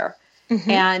admire. Mm-hmm.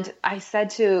 And I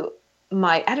said to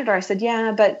my editor, I said,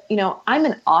 yeah, but I'm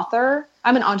an author.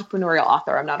 I'm an entrepreneurial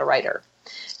author. I'm not a writer.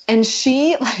 And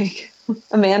she,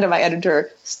 Amanda, my editor,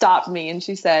 stopped me, and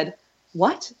she said,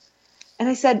 what? And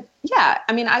I said, yeah,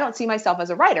 I don't see myself as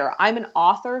a writer. I'm an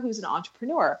author who's an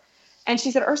entrepreneur. And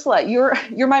she said, Ursula,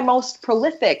 you're my most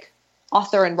prolific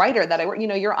author and writer that I work.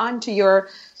 You're on to your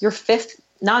fifth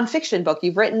nonfiction book.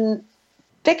 You've written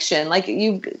fiction,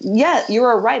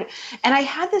 you're a writer. And I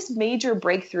had this major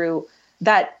breakthrough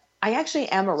that I actually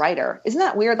am a writer. Isn't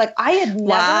that weird? Like, I had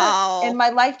never in my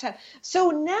lifetime. So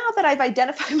now that I've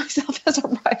identified myself as a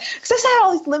writer, because I had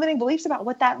all these limiting beliefs about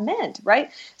what that meant,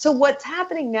 right? So what's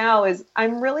happening now is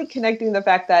I'm really connecting the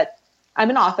fact that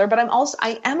I'm an author, but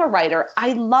I am a writer.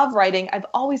 I love writing. I've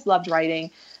always loved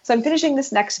writing. So I'm finishing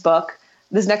this next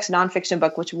nonfiction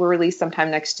book, which will release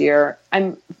sometime next year.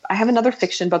 I have another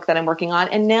fiction book that I'm working on,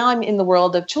 and now I'm in the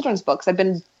world of children's books. I've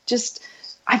been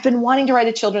wanting to write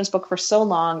a children's book for so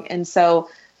long, and so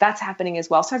that's happening as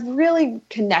well. So I've really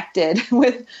connected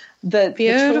with the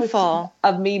truth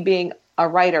of me being a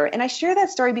writer. And I share that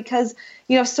story because,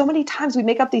 so many times we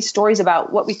make up these stories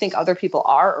about what we think other people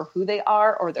are or who they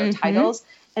are or their titles,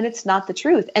 and it's not the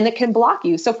truth, and it can block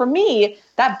you. So for me,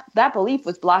 that belief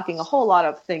was blocking a whole lot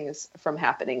of things from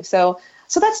happening. So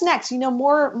that's next,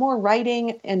 more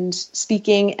writing and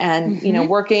speaking and,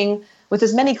 working with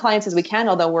as many clients as we can,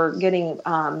 although we're getting,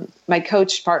 my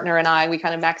coach partner and we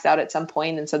kind of max out at some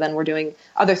point. And so then we're doing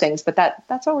other things, but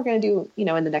that's what we're going to do,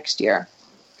 in the next year.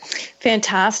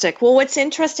 Fantastic. Well, what's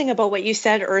interesting about what you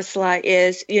said, Ursula,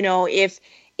 is, if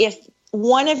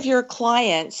one of your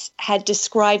clients had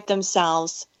described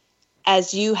themselves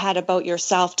as you had about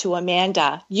yourself to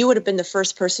Amanda, you would have been the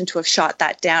first person to have shot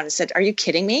that down and said, are you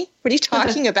kidding me? What are you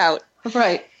talking about?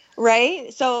 Right.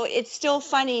 Right? So it's still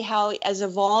funny how, as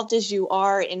evolved as you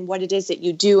are in what it is that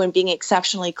you do and being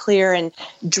exceptionally clear and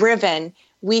driven,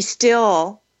 we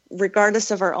still,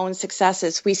 regardless of our own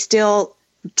successes, we still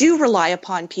do rely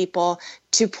upon people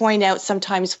to point out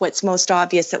sometimes what's most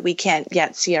obvious that we can't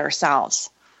yet see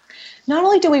ourselves. Not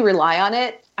only do we rely on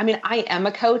it, I am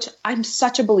a coach. I'm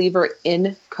such a believer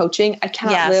in coaching. I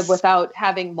cannot live without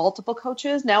having multiple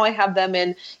coaches. Now I have them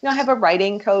in, I have a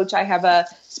writing coach. I have a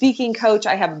speaking coach.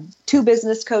 I have 2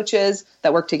 business coaches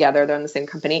that work together. They're in the same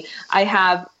company. I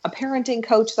have a parenting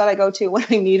coach that I go to when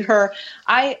I need her.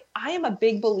 I am a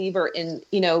big believer in,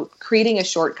 creating a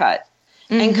shortcut.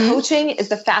 And coaching is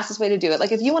the fastest way to do it.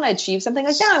 Like, if you want to achieve something,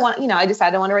 like, I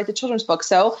decided I want to write the children's book.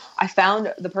 So I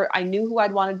found I knew who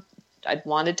I'd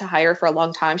wanted to hire for a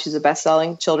long time. She's a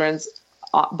best-selling children's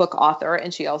book author,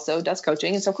 and she also does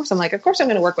coaching. And so, of course I'm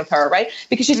going to work with her, right?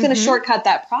 Because she's going to shortcut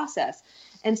that process.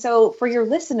 And so for your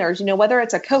listeners, whether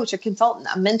it's a coach, a consultant,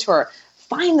 a mentor,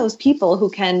 find those people who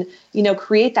can,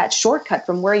 create that shortcut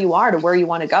from where you are to where you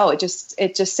want to go. It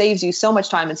just saves you so much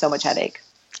time and so much headache.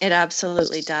 It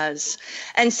absolutely does.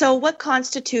 And so what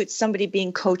constitutes somebody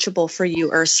being coachable for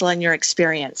you, Ursula, in your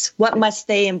experience? What must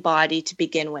they embody to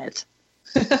begin with?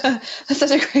 That's such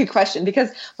a great question,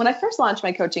 because when I first launched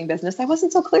my coaching business, I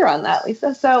wasn't so clear on that,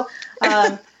 Lisa. So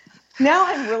Now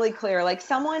I'm really clear. Like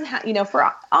someone,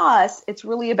 for us, it's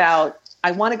really about,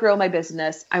 I want to grow my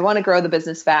business. I want to grow the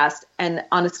business fast. And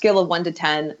on a scale of 1 to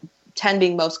 10, 10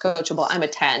 being most coachable, I'm a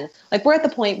 10. Like we're at the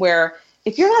point where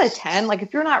if you're not a 10, like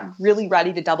if you're not really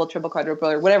ready to double, triple, quadruple,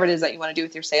 or whatever it is that you want to do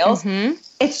with your sales,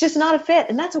 it's just not a fit.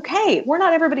 And that's okay. We're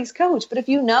not everybody's coach. But if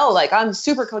you know, like I'm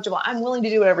super coachable, I'm willing to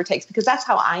do whatever it takes because that's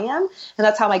how I am. And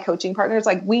that's how my coaching partners,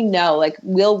 like we know, like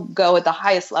we'll go at the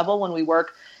highest level when we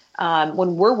work,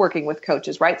 when we're working with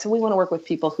coaches, right? So we want to work with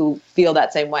people who feel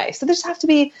that same way. So they have to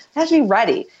be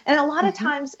ready. And a lot of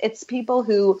times it's people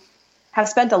who have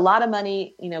spent a lot of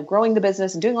money, growing the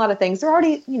business and doing a lot of things. They're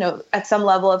already, at some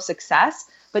level of success,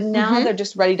 but now they're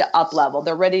just ready to up level.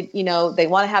 They're ready, they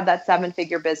want to have that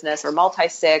 7-figure business or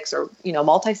multi-6 or,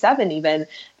 multi-7 even,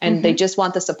 and they just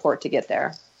want the support to get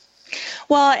there.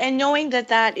 Well, and knowing that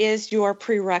that is your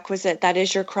prerequisite, that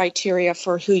is your criteria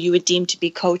for who you would deem to be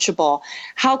coachable,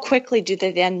 how quickly do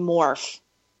they then morph?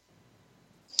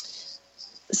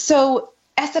 So,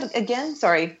 again,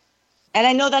 sorry. And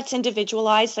I know that's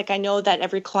individualized. Like I know that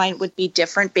every client would be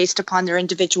different based upon their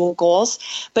individual goals,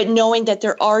 but knowing that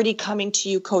they're already coming to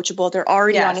you coachable, they're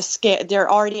already on a scale,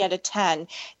 they're already at a 10,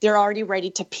 they're already ready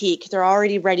to peak, they're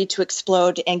already ready to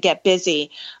explode and get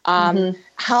busy.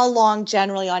 How long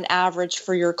generally on average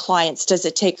for your clients does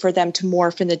it take for them to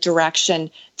morph in the direction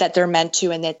that they're meant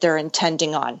to and that they're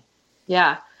intending on?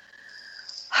 Yeah.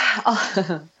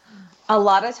 A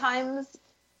lot of times,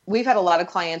 we've had a lot of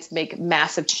clients make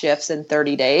massive shifts in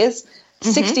 30 days.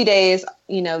 60 days,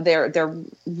 they're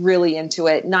really into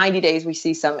it. 90 days, we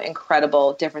see some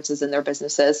incredible differences in their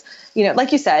businesses.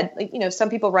 Like you said, some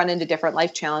people run into different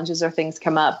life challenges or things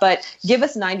come up, but give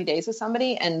us 90 days with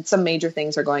somebody and some major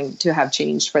things are going to have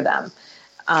changed for them.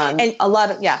 And a lot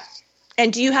of,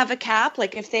 And do you have a cap?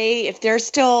 Like if they're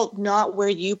still not where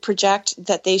you project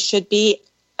that they should be,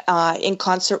 in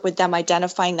concert with them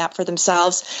identifying that for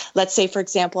themselves, let's say, for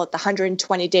example, at the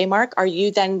 120-day mark, are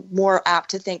you then more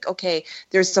apt to think, okay,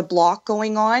 there's a block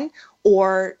going on,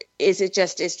 or is it's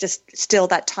just still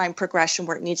that time progression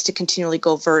where it needs to continually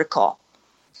go vertical?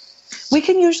 We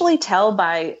can usually tell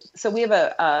so we have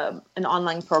an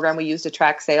online program we use to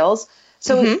track sales.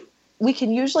 So we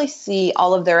can usually see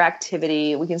all of their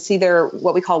activity. We can see their,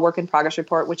 what we call work in progress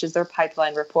report, which is their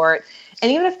pipeline report.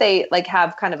 And even if they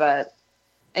have kind of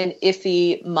an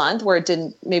iffy month where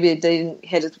maybe they didn't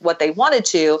hit what they wanted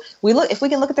to, if we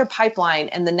can look at their pipeline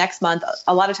and the next month,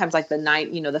 a lot of times like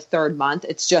the third month,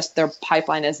 it's just their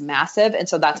pipeline is massive. And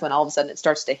so that's when all of a sudden it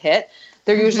starts to hit.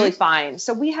 They're usually fine.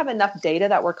 So we have enough data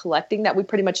that we're collecting that we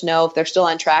pretty much know if they're still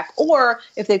on track or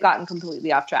if they've gotten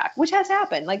completely off track, which has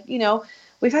happened.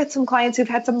 We've had some clients who've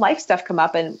had some life stuff come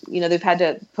up and, they've had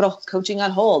to put a coaching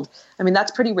on hold. I mean, that's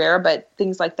pretty rare, but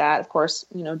things like that, of course,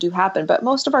 do happen. But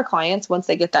most of our clients, once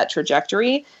they get that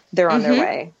trajectory, they're on their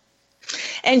way.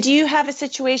 And do you have a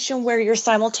situation where you're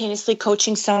simultaneously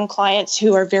coaching some clients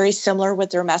who are very similar with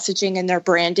their messaging and their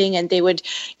branding, and they would,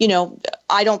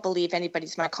 I don't believe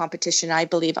anybody's my competition. I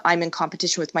believe I'm in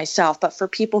competition with myself. But for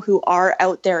people who are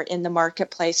out there in the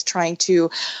marketplace trying to,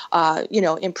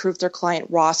 improve their client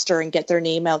roster and get their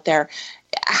name out there,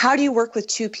 how do you work with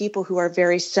two people who are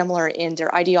very similar in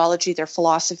their ideology, their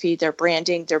philosophy, their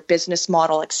branding, their business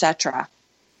model, etc.?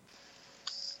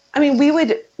 I mean, we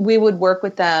would work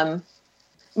with them.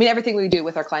 I mean, everything we do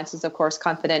with our clients is, of course,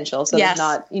 confidential, so there's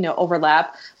not,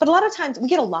 overlap. But a lot of times we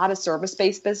get a lot of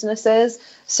service-based businesses,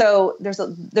 so there's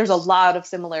a lot of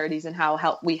similarities in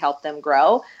how we help them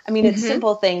grow. I mean, it's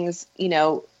simple things,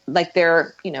 like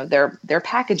their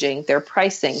packaging, their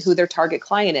pricing, who their target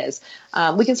client is.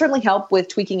 We can certainly help with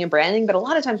tweaking and branding, but a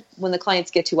lot of times when the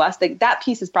clients get to us, that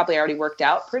piece is probably already worked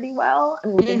out pretty well. I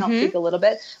mean, we can help tweak a little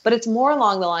bit, but it's more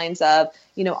along the lines of,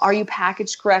 are you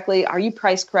packaged correctly? Are you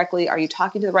priced correctly? Are you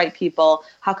talking to the right people?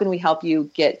 How can we help you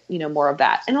get, more of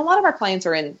that? And a lot of our clients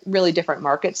are in really different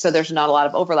markets, so there's not a lot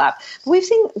of overlap. But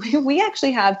we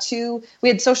actually have two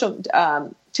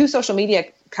social media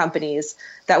companies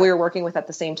that we were working with at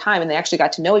the same time, and they actually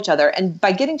got to know each other. And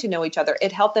by getting to know each other,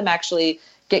 it helped them actually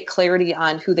get clarity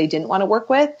on who they didn't want to work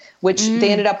with, which they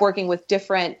ended up working with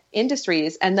different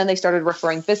industries, and then they started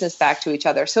referring business back to each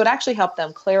other. So it actually helped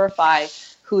them clarify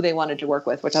who they wanted to work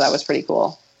with, which I thought was pretty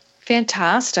cool.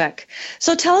 Fantastic.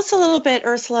 So tell us a little bit,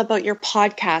 Ursula, about your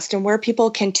podcast and where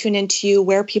people can tune into you,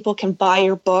 where people can buy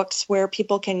your books, where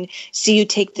people can see you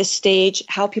take the stage,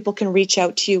 how people can reach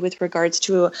out to you with regards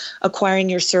to acquiring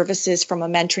your services from a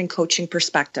mentoring coaching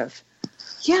perspective.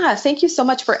 Yeah, thank you so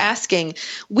much for asking.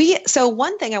 So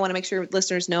one thing I want to make sure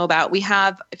listeners know about, we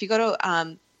have, if you go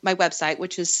to my website,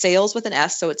 which is sales with an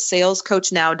S, so it's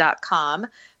salescoachnow.com.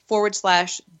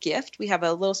 livingfearlessly.com/gift. We have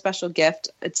a little special gift.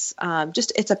 It's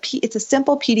it's a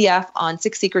simple PDF on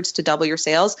 6 secrets to double your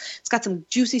sales. It's got some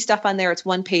juicy stuff on there. It's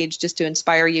one page just to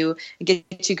inspire you and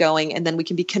get you going, and then we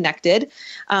can be connected.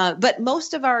 But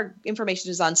most of our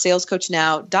information is on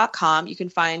salescoachnow.com. You can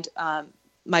find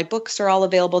my books are all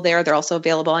available there. They're also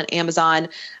available on Amazon.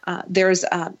 There's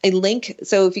a link.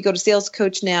 So if you go to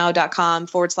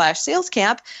salescoachnow.com/sales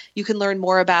camp, you can learn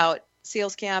more about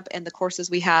Sales Camp and the courses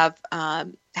we have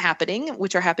happening,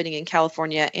 which are happening in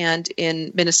California and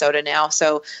in Minnesota now.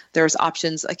 So there's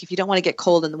options. Like if you don't want to get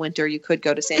cold in the winter, you could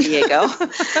go to San Diego.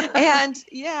 and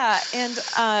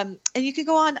you can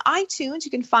go on iTunes.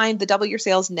 You can find the Double Your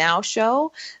Sales Now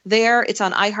show there. It's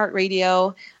on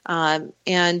iHeartRadio.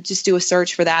 And just do a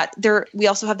search for that. We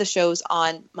also have the shows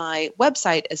on my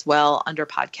website as well under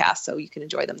podcasts, so you can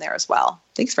enjoy them there as well.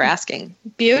 Thanks for asking.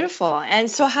 Beautiful. And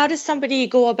so how does somebody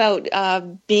go about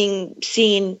being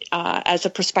seen as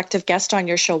a prospective guest on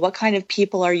your show? What kind of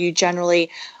people are you generally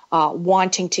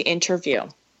wanting to interview?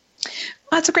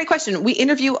 That's a great question. We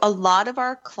interview a lot of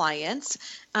our clients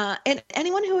and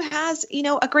anyone who has,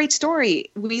 a great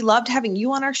story. We loved having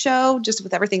you on our show just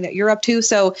with everything that you're up to.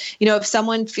 So, if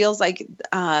someone feels like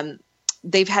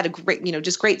they've had a great,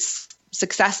 great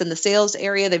success in the sales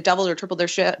area, they've doubled or tripled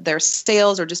their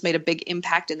sales or just made a big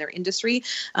impact in their industry,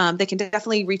 they can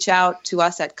definitely reach out to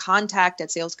us at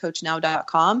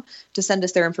contact@salescoachnow.com to send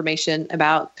us their information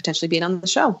about potentially being on the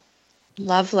show.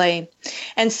 Lovely.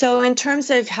 And so in terms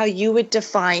of how you would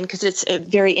define, because it's a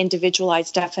very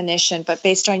individualized definition, but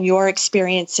based on your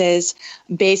experiences,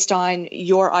 based on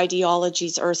your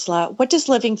ideologies, Ursula, what does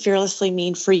living fearlessly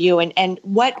mean for you? And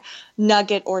what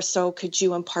nugget or so could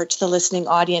you impart to the listening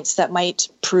audience that might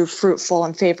prove fruitful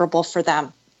and favorable for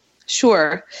them?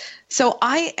 Sure. So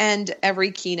I end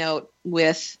every keynote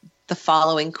with the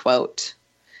following quote.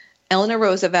 Eleanor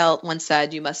Roosevelt once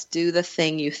said, "You must do the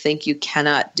thing you think you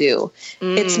cannot do."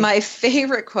 It's my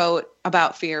favorite quote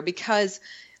about fear because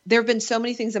there have been so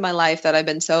many things in my life that I've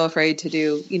been so afraid to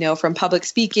do, from public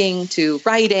speaking to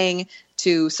writing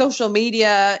to social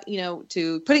media,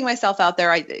 to putting myself out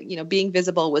there. Being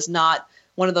visible was not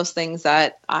one of those things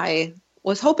that I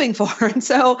was hoping for. And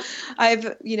so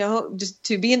I've, just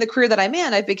to be in the career that I'm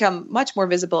in, I've become much more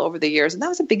visible over the years. And that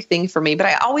was a big thing for me. But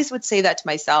I always would say that to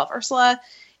myself, Ursula,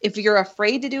 if you're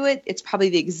afraid to do it, it's probably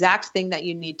the exact thing that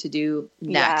you need to do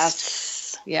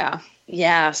next. Yes. Yeah.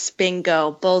 Yes.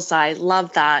 Bingo. Bullseye.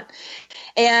 Love that.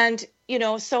 And,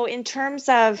 so in terms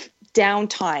of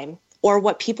downtime or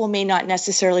what people may not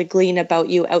necessarily glean about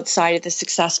you outside of the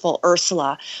successful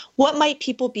Ursula, what might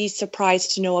people be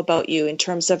surprised to know about you in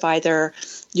terms of either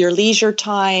your leisure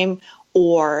time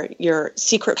or your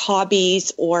secret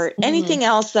hobbies or anything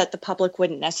else that the public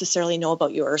wouldn't necessarily know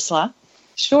about you, Ursula?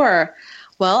 Sure.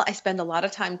 Well, I spend a lot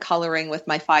of time coloring with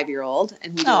my 5-year-old,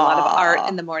 and we do a lot of art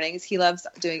in the mornings. He loves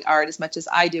doing art as much as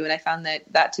I do, and I found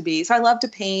that to be. So I love to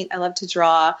paint. I love to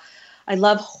draw. I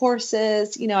love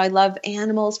horses. I love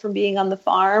animals from being on the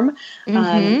farm.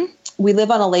 We live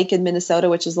on a lake in Minnesota,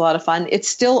 which is a lot of fun. It's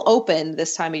still open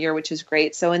this time of year, which is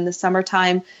great. So in the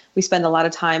summertime, we spend a lot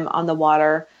of time on the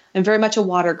water. I'm very much a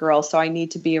water girl, so I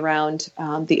need to be around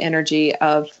the energy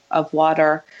of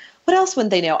water. What else wouldn't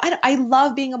they know? I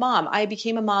love being a mom. I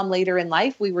became a mom later in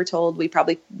life. We were told we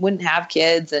probably wouldn't have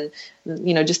kids and,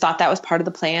 just thought that was part of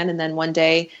the plan. And then one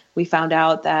day we found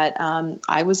out that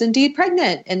I was indeed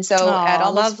pregnant. And so at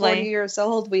almost 40 years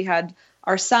old, we had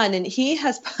our son, and he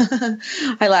has,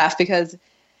 I laugh because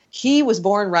he was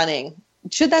born running.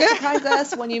 Should that surprise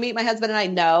us when you meet my husband and I?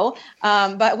 No.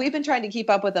 But we've been trying to keep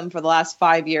up with him for the last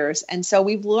 5 years. And so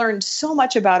we've learned so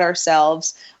much about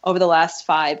ourselves over the last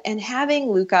 5. And having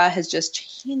Luca has just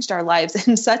changed our lives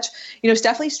in such, it's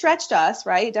definitely stretched us,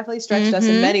 right? Definitely stretched us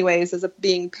in many ways as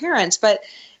being parents. But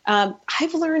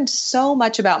I've learned so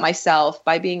much about myself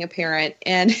by being a parent.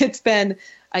 And it's been,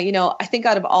 I think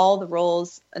out of all the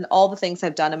roles and all the things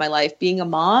I've done in my life, being a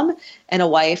mom and a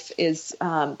wife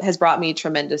has brought me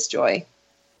tremendous joy.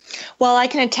 Well, I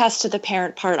can attest to the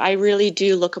parent part. I really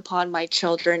do look upon my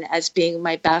children as being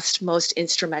my best, most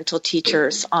instrumental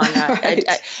teachers on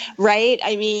that. Right?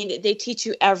 I mean, they teach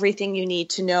you everything you need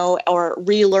to know or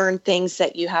relearn things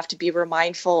that you have to be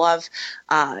mindful of,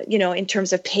 in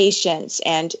terms of patience.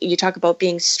 And you talk about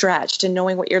being stretched and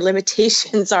knowing what your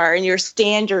limitations are and your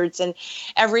standards and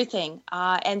everything.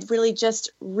 And really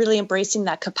embracing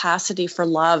that capacity for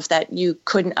love that you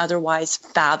couldn't otherwise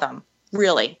fathom,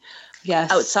 really.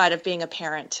 Yes. Outside of being a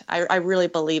parent. I really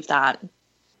believe that.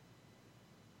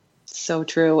 So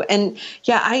true. And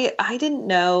yeah, I didn't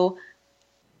know.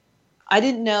 I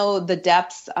didn't know the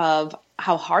depths of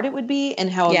how hard it would be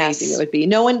and how amazing it would be.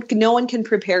 No one can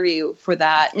prepare you for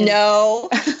that. And no,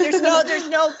 there's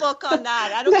no book on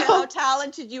that. I don't care how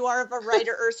talented you are of a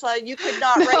writer, Ursula. You could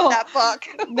not write that book.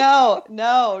 No,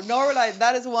 nor would I.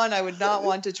 That is one I would not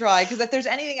want to try, because if there's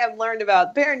anything I've learned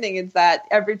about parenting, it's that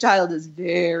every child is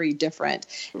very different.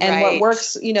 And what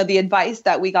works, the advice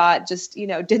that we got just,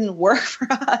 didn't work for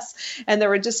us. And there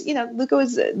were just, Luca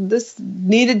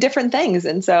needed different things.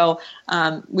 And so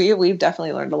we've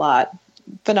definitely learned a lot.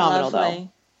 Phenomenal, though.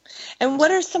 And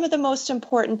what are some of the most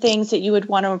important things that you would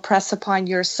want to impress upon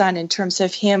your son in terms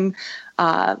of him,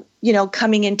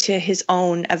 coming into his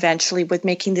own eventually with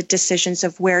making the decisions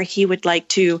of where he would like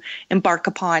to embark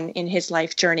upon in his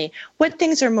life journey? What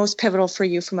things are most pivotal for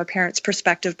you from a parent's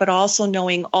perspective, but also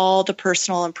knowing all the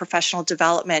personal and professional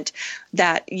development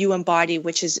that you embody,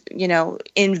 which is,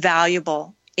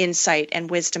 invaluable insight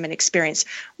and wisdom and experience?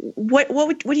 What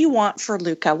do you want for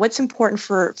Luca? What's important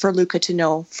for Luca to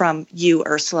know from you,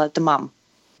 Ursula, the mom?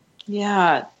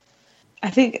 Yeah, I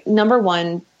think number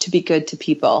one, to be good to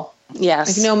people.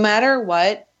 Yes. Like, no matter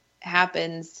what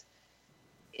happens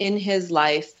in his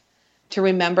life, to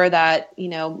remember that,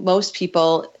 most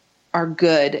people are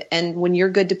good. And when you're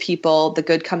good to people, the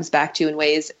good comes back to you in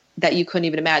ways that you couldn't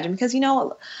even imagine. Because,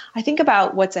 I think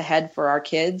about what's ahead for our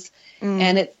kids,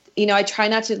 and it's, I try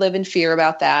not to live in fear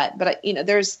about that, but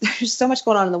there's so much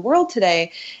going on in the world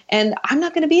today, and I'm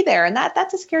not going to be there. And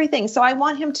that's a scary thing. So I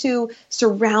want him to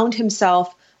surround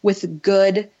himself with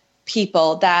good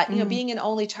people that, being an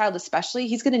only child, especially,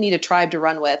 he's going to need a tribe to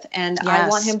run with. And I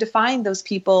want him to find those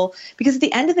people, because at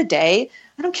the end of the day,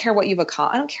 I don't care what you've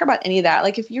accomplished. I don't care about any of that.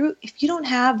 Like, if you don't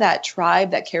have that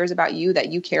tribe that cares about you, that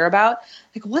you care about,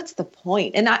 like, what's the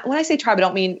point? And when I say tribe, I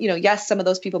don't mean, yes, some of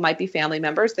those people might be family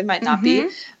members. They might not be,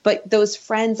 but those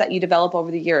friends that you develop over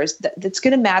the years, that's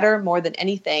going to matter more than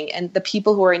anything. And the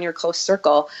people who are in your close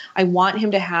circle, I want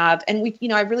him to have, and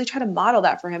I really try to model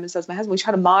that for him. And so as my husband, we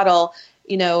try to model,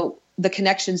 the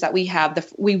connections that we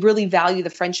have. We really value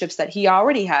the friendships that he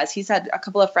already has. He's had a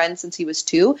couple of friends since he was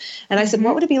 2. And I said,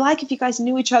 what would it be like if you guys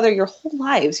knew each other your whole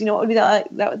lives? What would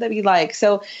that be like?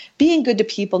 So being good to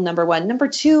people, number one. Number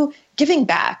 2, giving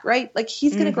back, right? Like,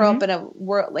 he's going to grow up in a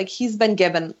world, like, he's been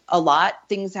given a lot.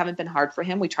 Things haven't been hard for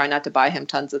him. We try not to buy him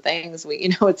tons of things.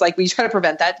 It's like, we try to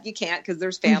prevent that. You can't, because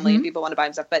there's family and people want to buy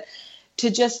him stuff, but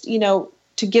to just,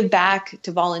 to give back,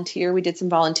 to volunteer. We did some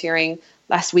volunteering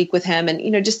last week with him,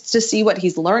 and, just to see what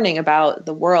he's learning about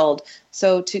the world.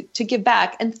 So to give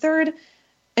back. And third,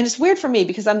 and it's weird for me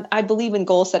because I believe in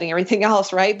goal setting, everything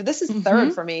else, right? But this is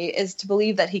third for me, is to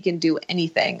believe that he can do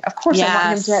anything. Of course,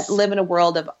 I want him to live in a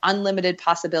world of unlimited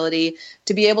possibility,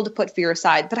 to be able to put fear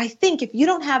aside. But I think if you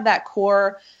don't have that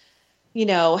core,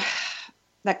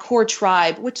 that core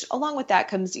tribe, which along with that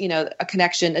comes, a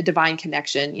connection, a divine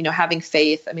connection, having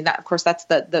faith. I mean, that, of course, that's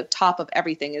the top of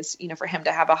everything is, for him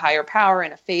to have a higher power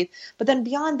and a faith. But then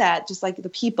beyond that, just like the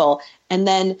people, and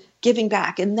then giving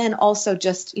back, and then also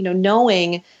just,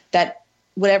 knowing that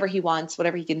whatever he wants,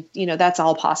 whatever he can, that's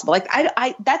all possible. Like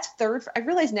that's third. I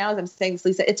realize now as I'm saying this,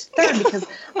 Lisa, it's third because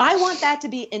I want that to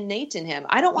be innate in him.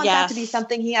 I don't want that to be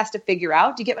something he has to figure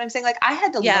out. Do you get what I'm saying? Like, I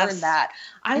had to learn that.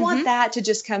 I want that to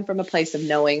just come from a place of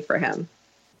knowing for him.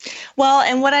 Well,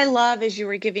 and what I love as you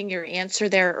were giving your answer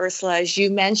there, Ursula, is you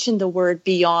mentioned the word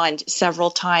beyond several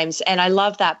times. And I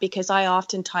love that because I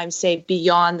oftentimes say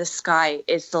beyond the sky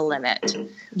is the limit.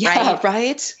 Yeah,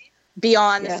 right?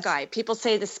 Beyond the sky. People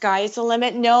say the sky is the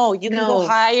limit. No, you can go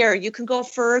higher. You can go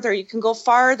further. You can go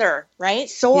farther, right?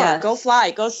 Soar, go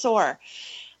fly, go soar.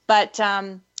 But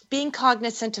being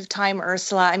cognizant of time,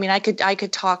 Ursula, I mean, I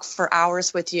could talk for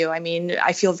hours with you. I mean,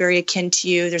 I feel very akin to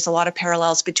you. There's a lot of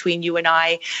parallels between you and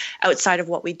I outside of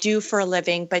what we do for a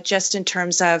living, but just in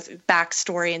terms of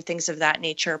backstory and things of that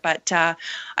nature. But I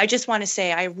just want to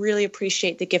say I really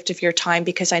appreciate the gift of your time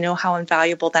because I know how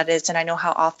invaluable that is, and I know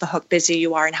how off the hook busy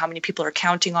you are and how many people are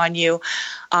counting on you.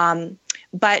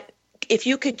 But if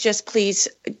you could just please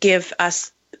give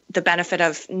us the benefit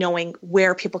of knowing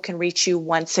where people can reach you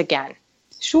once again.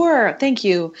 Sure. Thank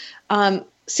you.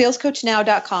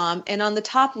 Salescoachnow.com. And on the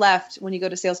top left, when you go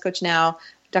to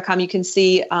salescoachnow.com, you can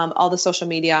see all the social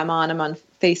media I'm on. I'm on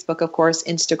Facebook, of course,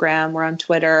 Instagram. We're on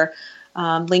Twitter,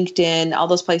 LinkedIn, all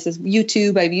those places.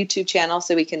 YouTube, I have a YouTube channel,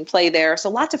 so we can play there. So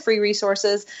lots of free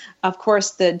resources. Of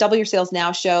course, the Double Your Sales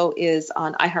Now show is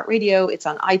on iHeartRadio. It's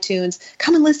on iTunes.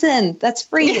 Come and listen. That's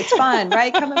free. It's fun,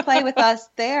 right? Come and play with us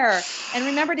there. And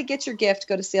remember to get your gift.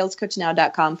 Go to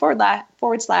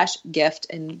salescoachnow.com/gift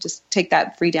and just take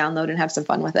that free download and have some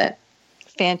fun with it.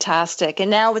 Fantastic. And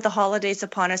now with the holidays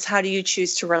upon us, how do you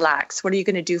choose to relax? What are you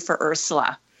going to do for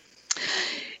Ursula?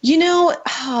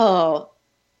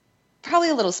 Probably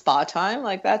a little spa time.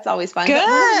 Like that's always fun. Good. But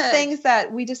one of the things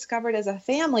that we discovered as a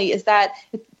family is that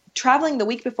traveling the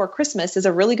week before Christmas is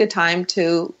a really good time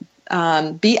to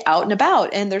be out and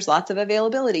about, and there's lots of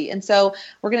availability. And so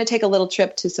we're going to take a little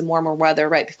trip to some warmer weather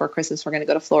right before Christmas. We're going to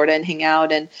go to Florida and hang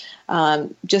out and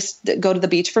just go to the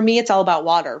beach. For me, it's all about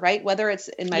water, right? Whether it's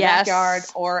in my backyard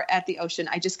or at the ocean,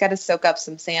 I just got to soak up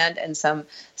some sand and some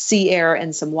sea air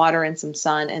and some water and some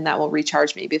sun, and that will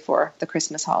recharge me before the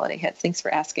Christmas holiday hits. Thanks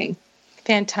for asking.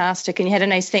 Fantastic. And you had a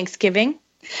nice Thanksgiving?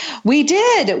 We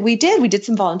did. We did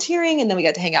some volunteering, and then we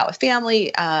got to hang out with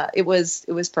family. It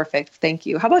was perfect. Thank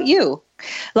you. How about you?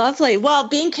 Lovely. Well,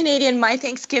 being Canadian, my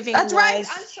Thanksgiving was right.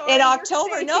 I'm sorry, in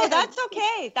October. No, that's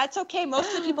okay. That's okay. Most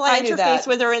of the people I interface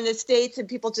with are in the States, and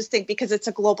people just think because it's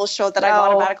a global show that I'm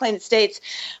automatically in the States.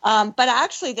 But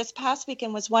actually, this past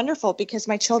weekend was wonderful because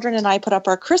my children and I put up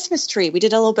our Christmas tree. We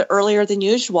did a little bit earlier than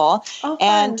usual. Oh, fun.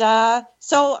 And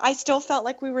so I still felt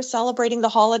like we were celebrating the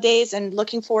holidays and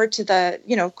looking forward to the,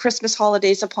 Christmas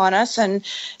holidays upon us. And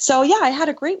so, yeah, I had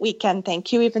a great weekend.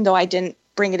 Thank you, even though I didn't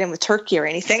bring it in with turkey or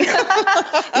anything. You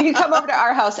can come over to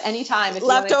our house anytime if you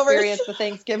want to experience the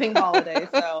Thanksgiving holiday.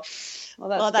 So,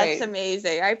 that's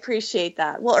amazing. I appreciate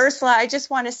that. Well, Ursula, I just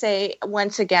want to say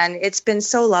once again, it's been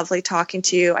so lovely talking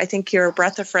to you. I think you're a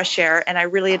breath of fresh air, and I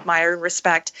really admire and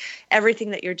respect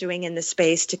everything that you're doing in this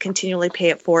space to continually pay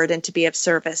it forward and to be of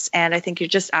service. And I think you're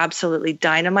just absolutely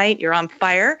dynamite. You're on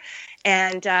fire.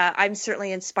 And I'm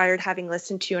certainly inspired having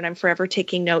listened to you, and I'm forever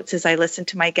taking notes as I listen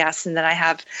to my guests, and then I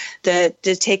have the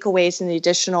takeaways and the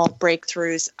additional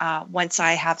breakthroughs once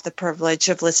I have the privilege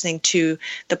of listening to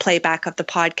the playback of the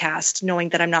podcast, knowing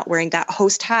that I'm not wearing that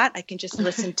host hat. I can just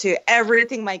listen to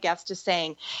everything my guest is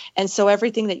saying. And so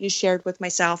everything that you shared with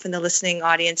myself and the listening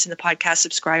audience and the podcast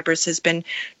subscribers has been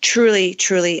truly,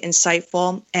 truly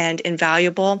insightful and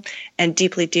invaluable and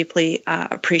deeply, deeply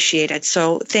appreciated.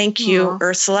 So thank you,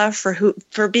 Ursula, for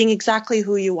being exactly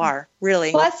who you are.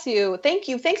 Really. Bless you. Thank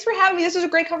you. Thanks for having me. This was a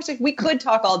great conversation. We could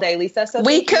talk all day, Lisa. So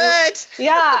we could.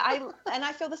 Yeah.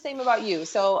 I feel the same about you.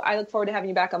 So I look forward to having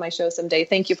you back on my show someday.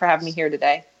 Thank you for having me here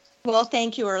today. Well,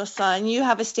 thank you, Ursula. And you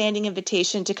have a standing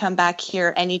invitation to come back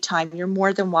here anytime. You're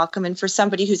more than welcome. And for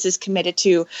somebody who's as committed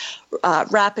to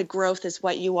rapid growth as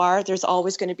what you are, there's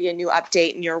always going to be a new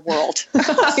update in your world.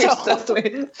 You're so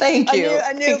sweet. Thank you.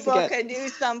 A new book, again. A new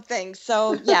something.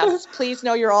 So, yes, please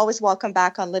know you're always welcome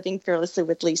back on Living Fearlessly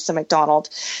with Lisa McDonald.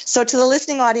 So to the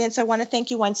listening audience, I want to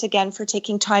thank you once again for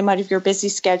taking time out of your busy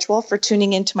schedule, for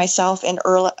tuning in to myself and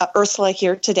Ursula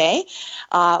here today.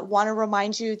 Want to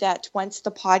remind you that once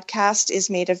the podcast is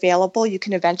made available, you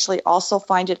can eventually also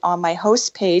find it on my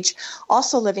host page,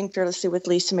 also Living Fearlessly with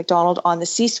Lisa McDonald on the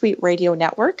C-Suite Radio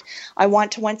Network. I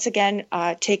want to once again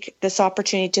take this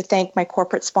opportunity to thank my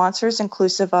corporate sponsors,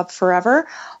 inclusive of Forever,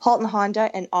 Halton Honda,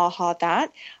 and Aha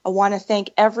That. I want to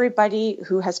thank everybody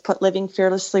who has put Living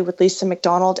Fearlessly with Lisa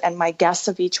McDonald and my guests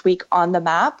of each week on the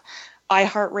map.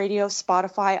 iHeartRadio,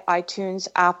 Spotify, iTunes,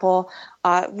 Apple,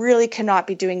 really cannot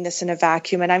be doing this in a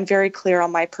vacuum. And I'm very clear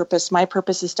on my purpose. My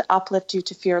purpose is to uplift you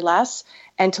to fear less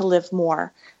and to live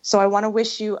more. So I want to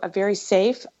wish you a very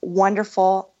safe,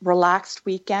 wonderful, relaxed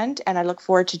weekend. And I look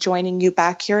forward to joining you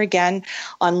back here again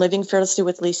on Living Fearlessly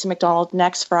with Lisa McDonald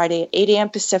next Friday at 8 a.m.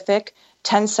 Pacific,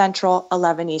 10 Central,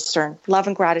 11 Eastern. Love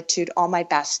and gratitude. All my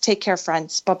best. Take care,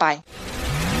 friends. Bye-bye.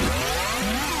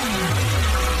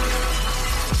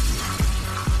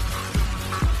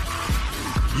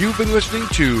 You've been listening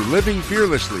to Living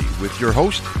Fearlessly with your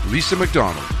host, Lisa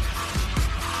McDonald.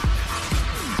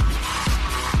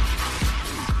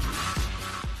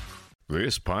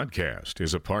 This podcast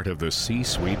is a part of the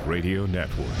C-Suite Radio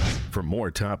Network. For more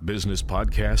top business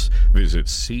podcasts, visit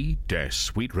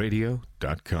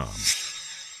c-suiteradio.com.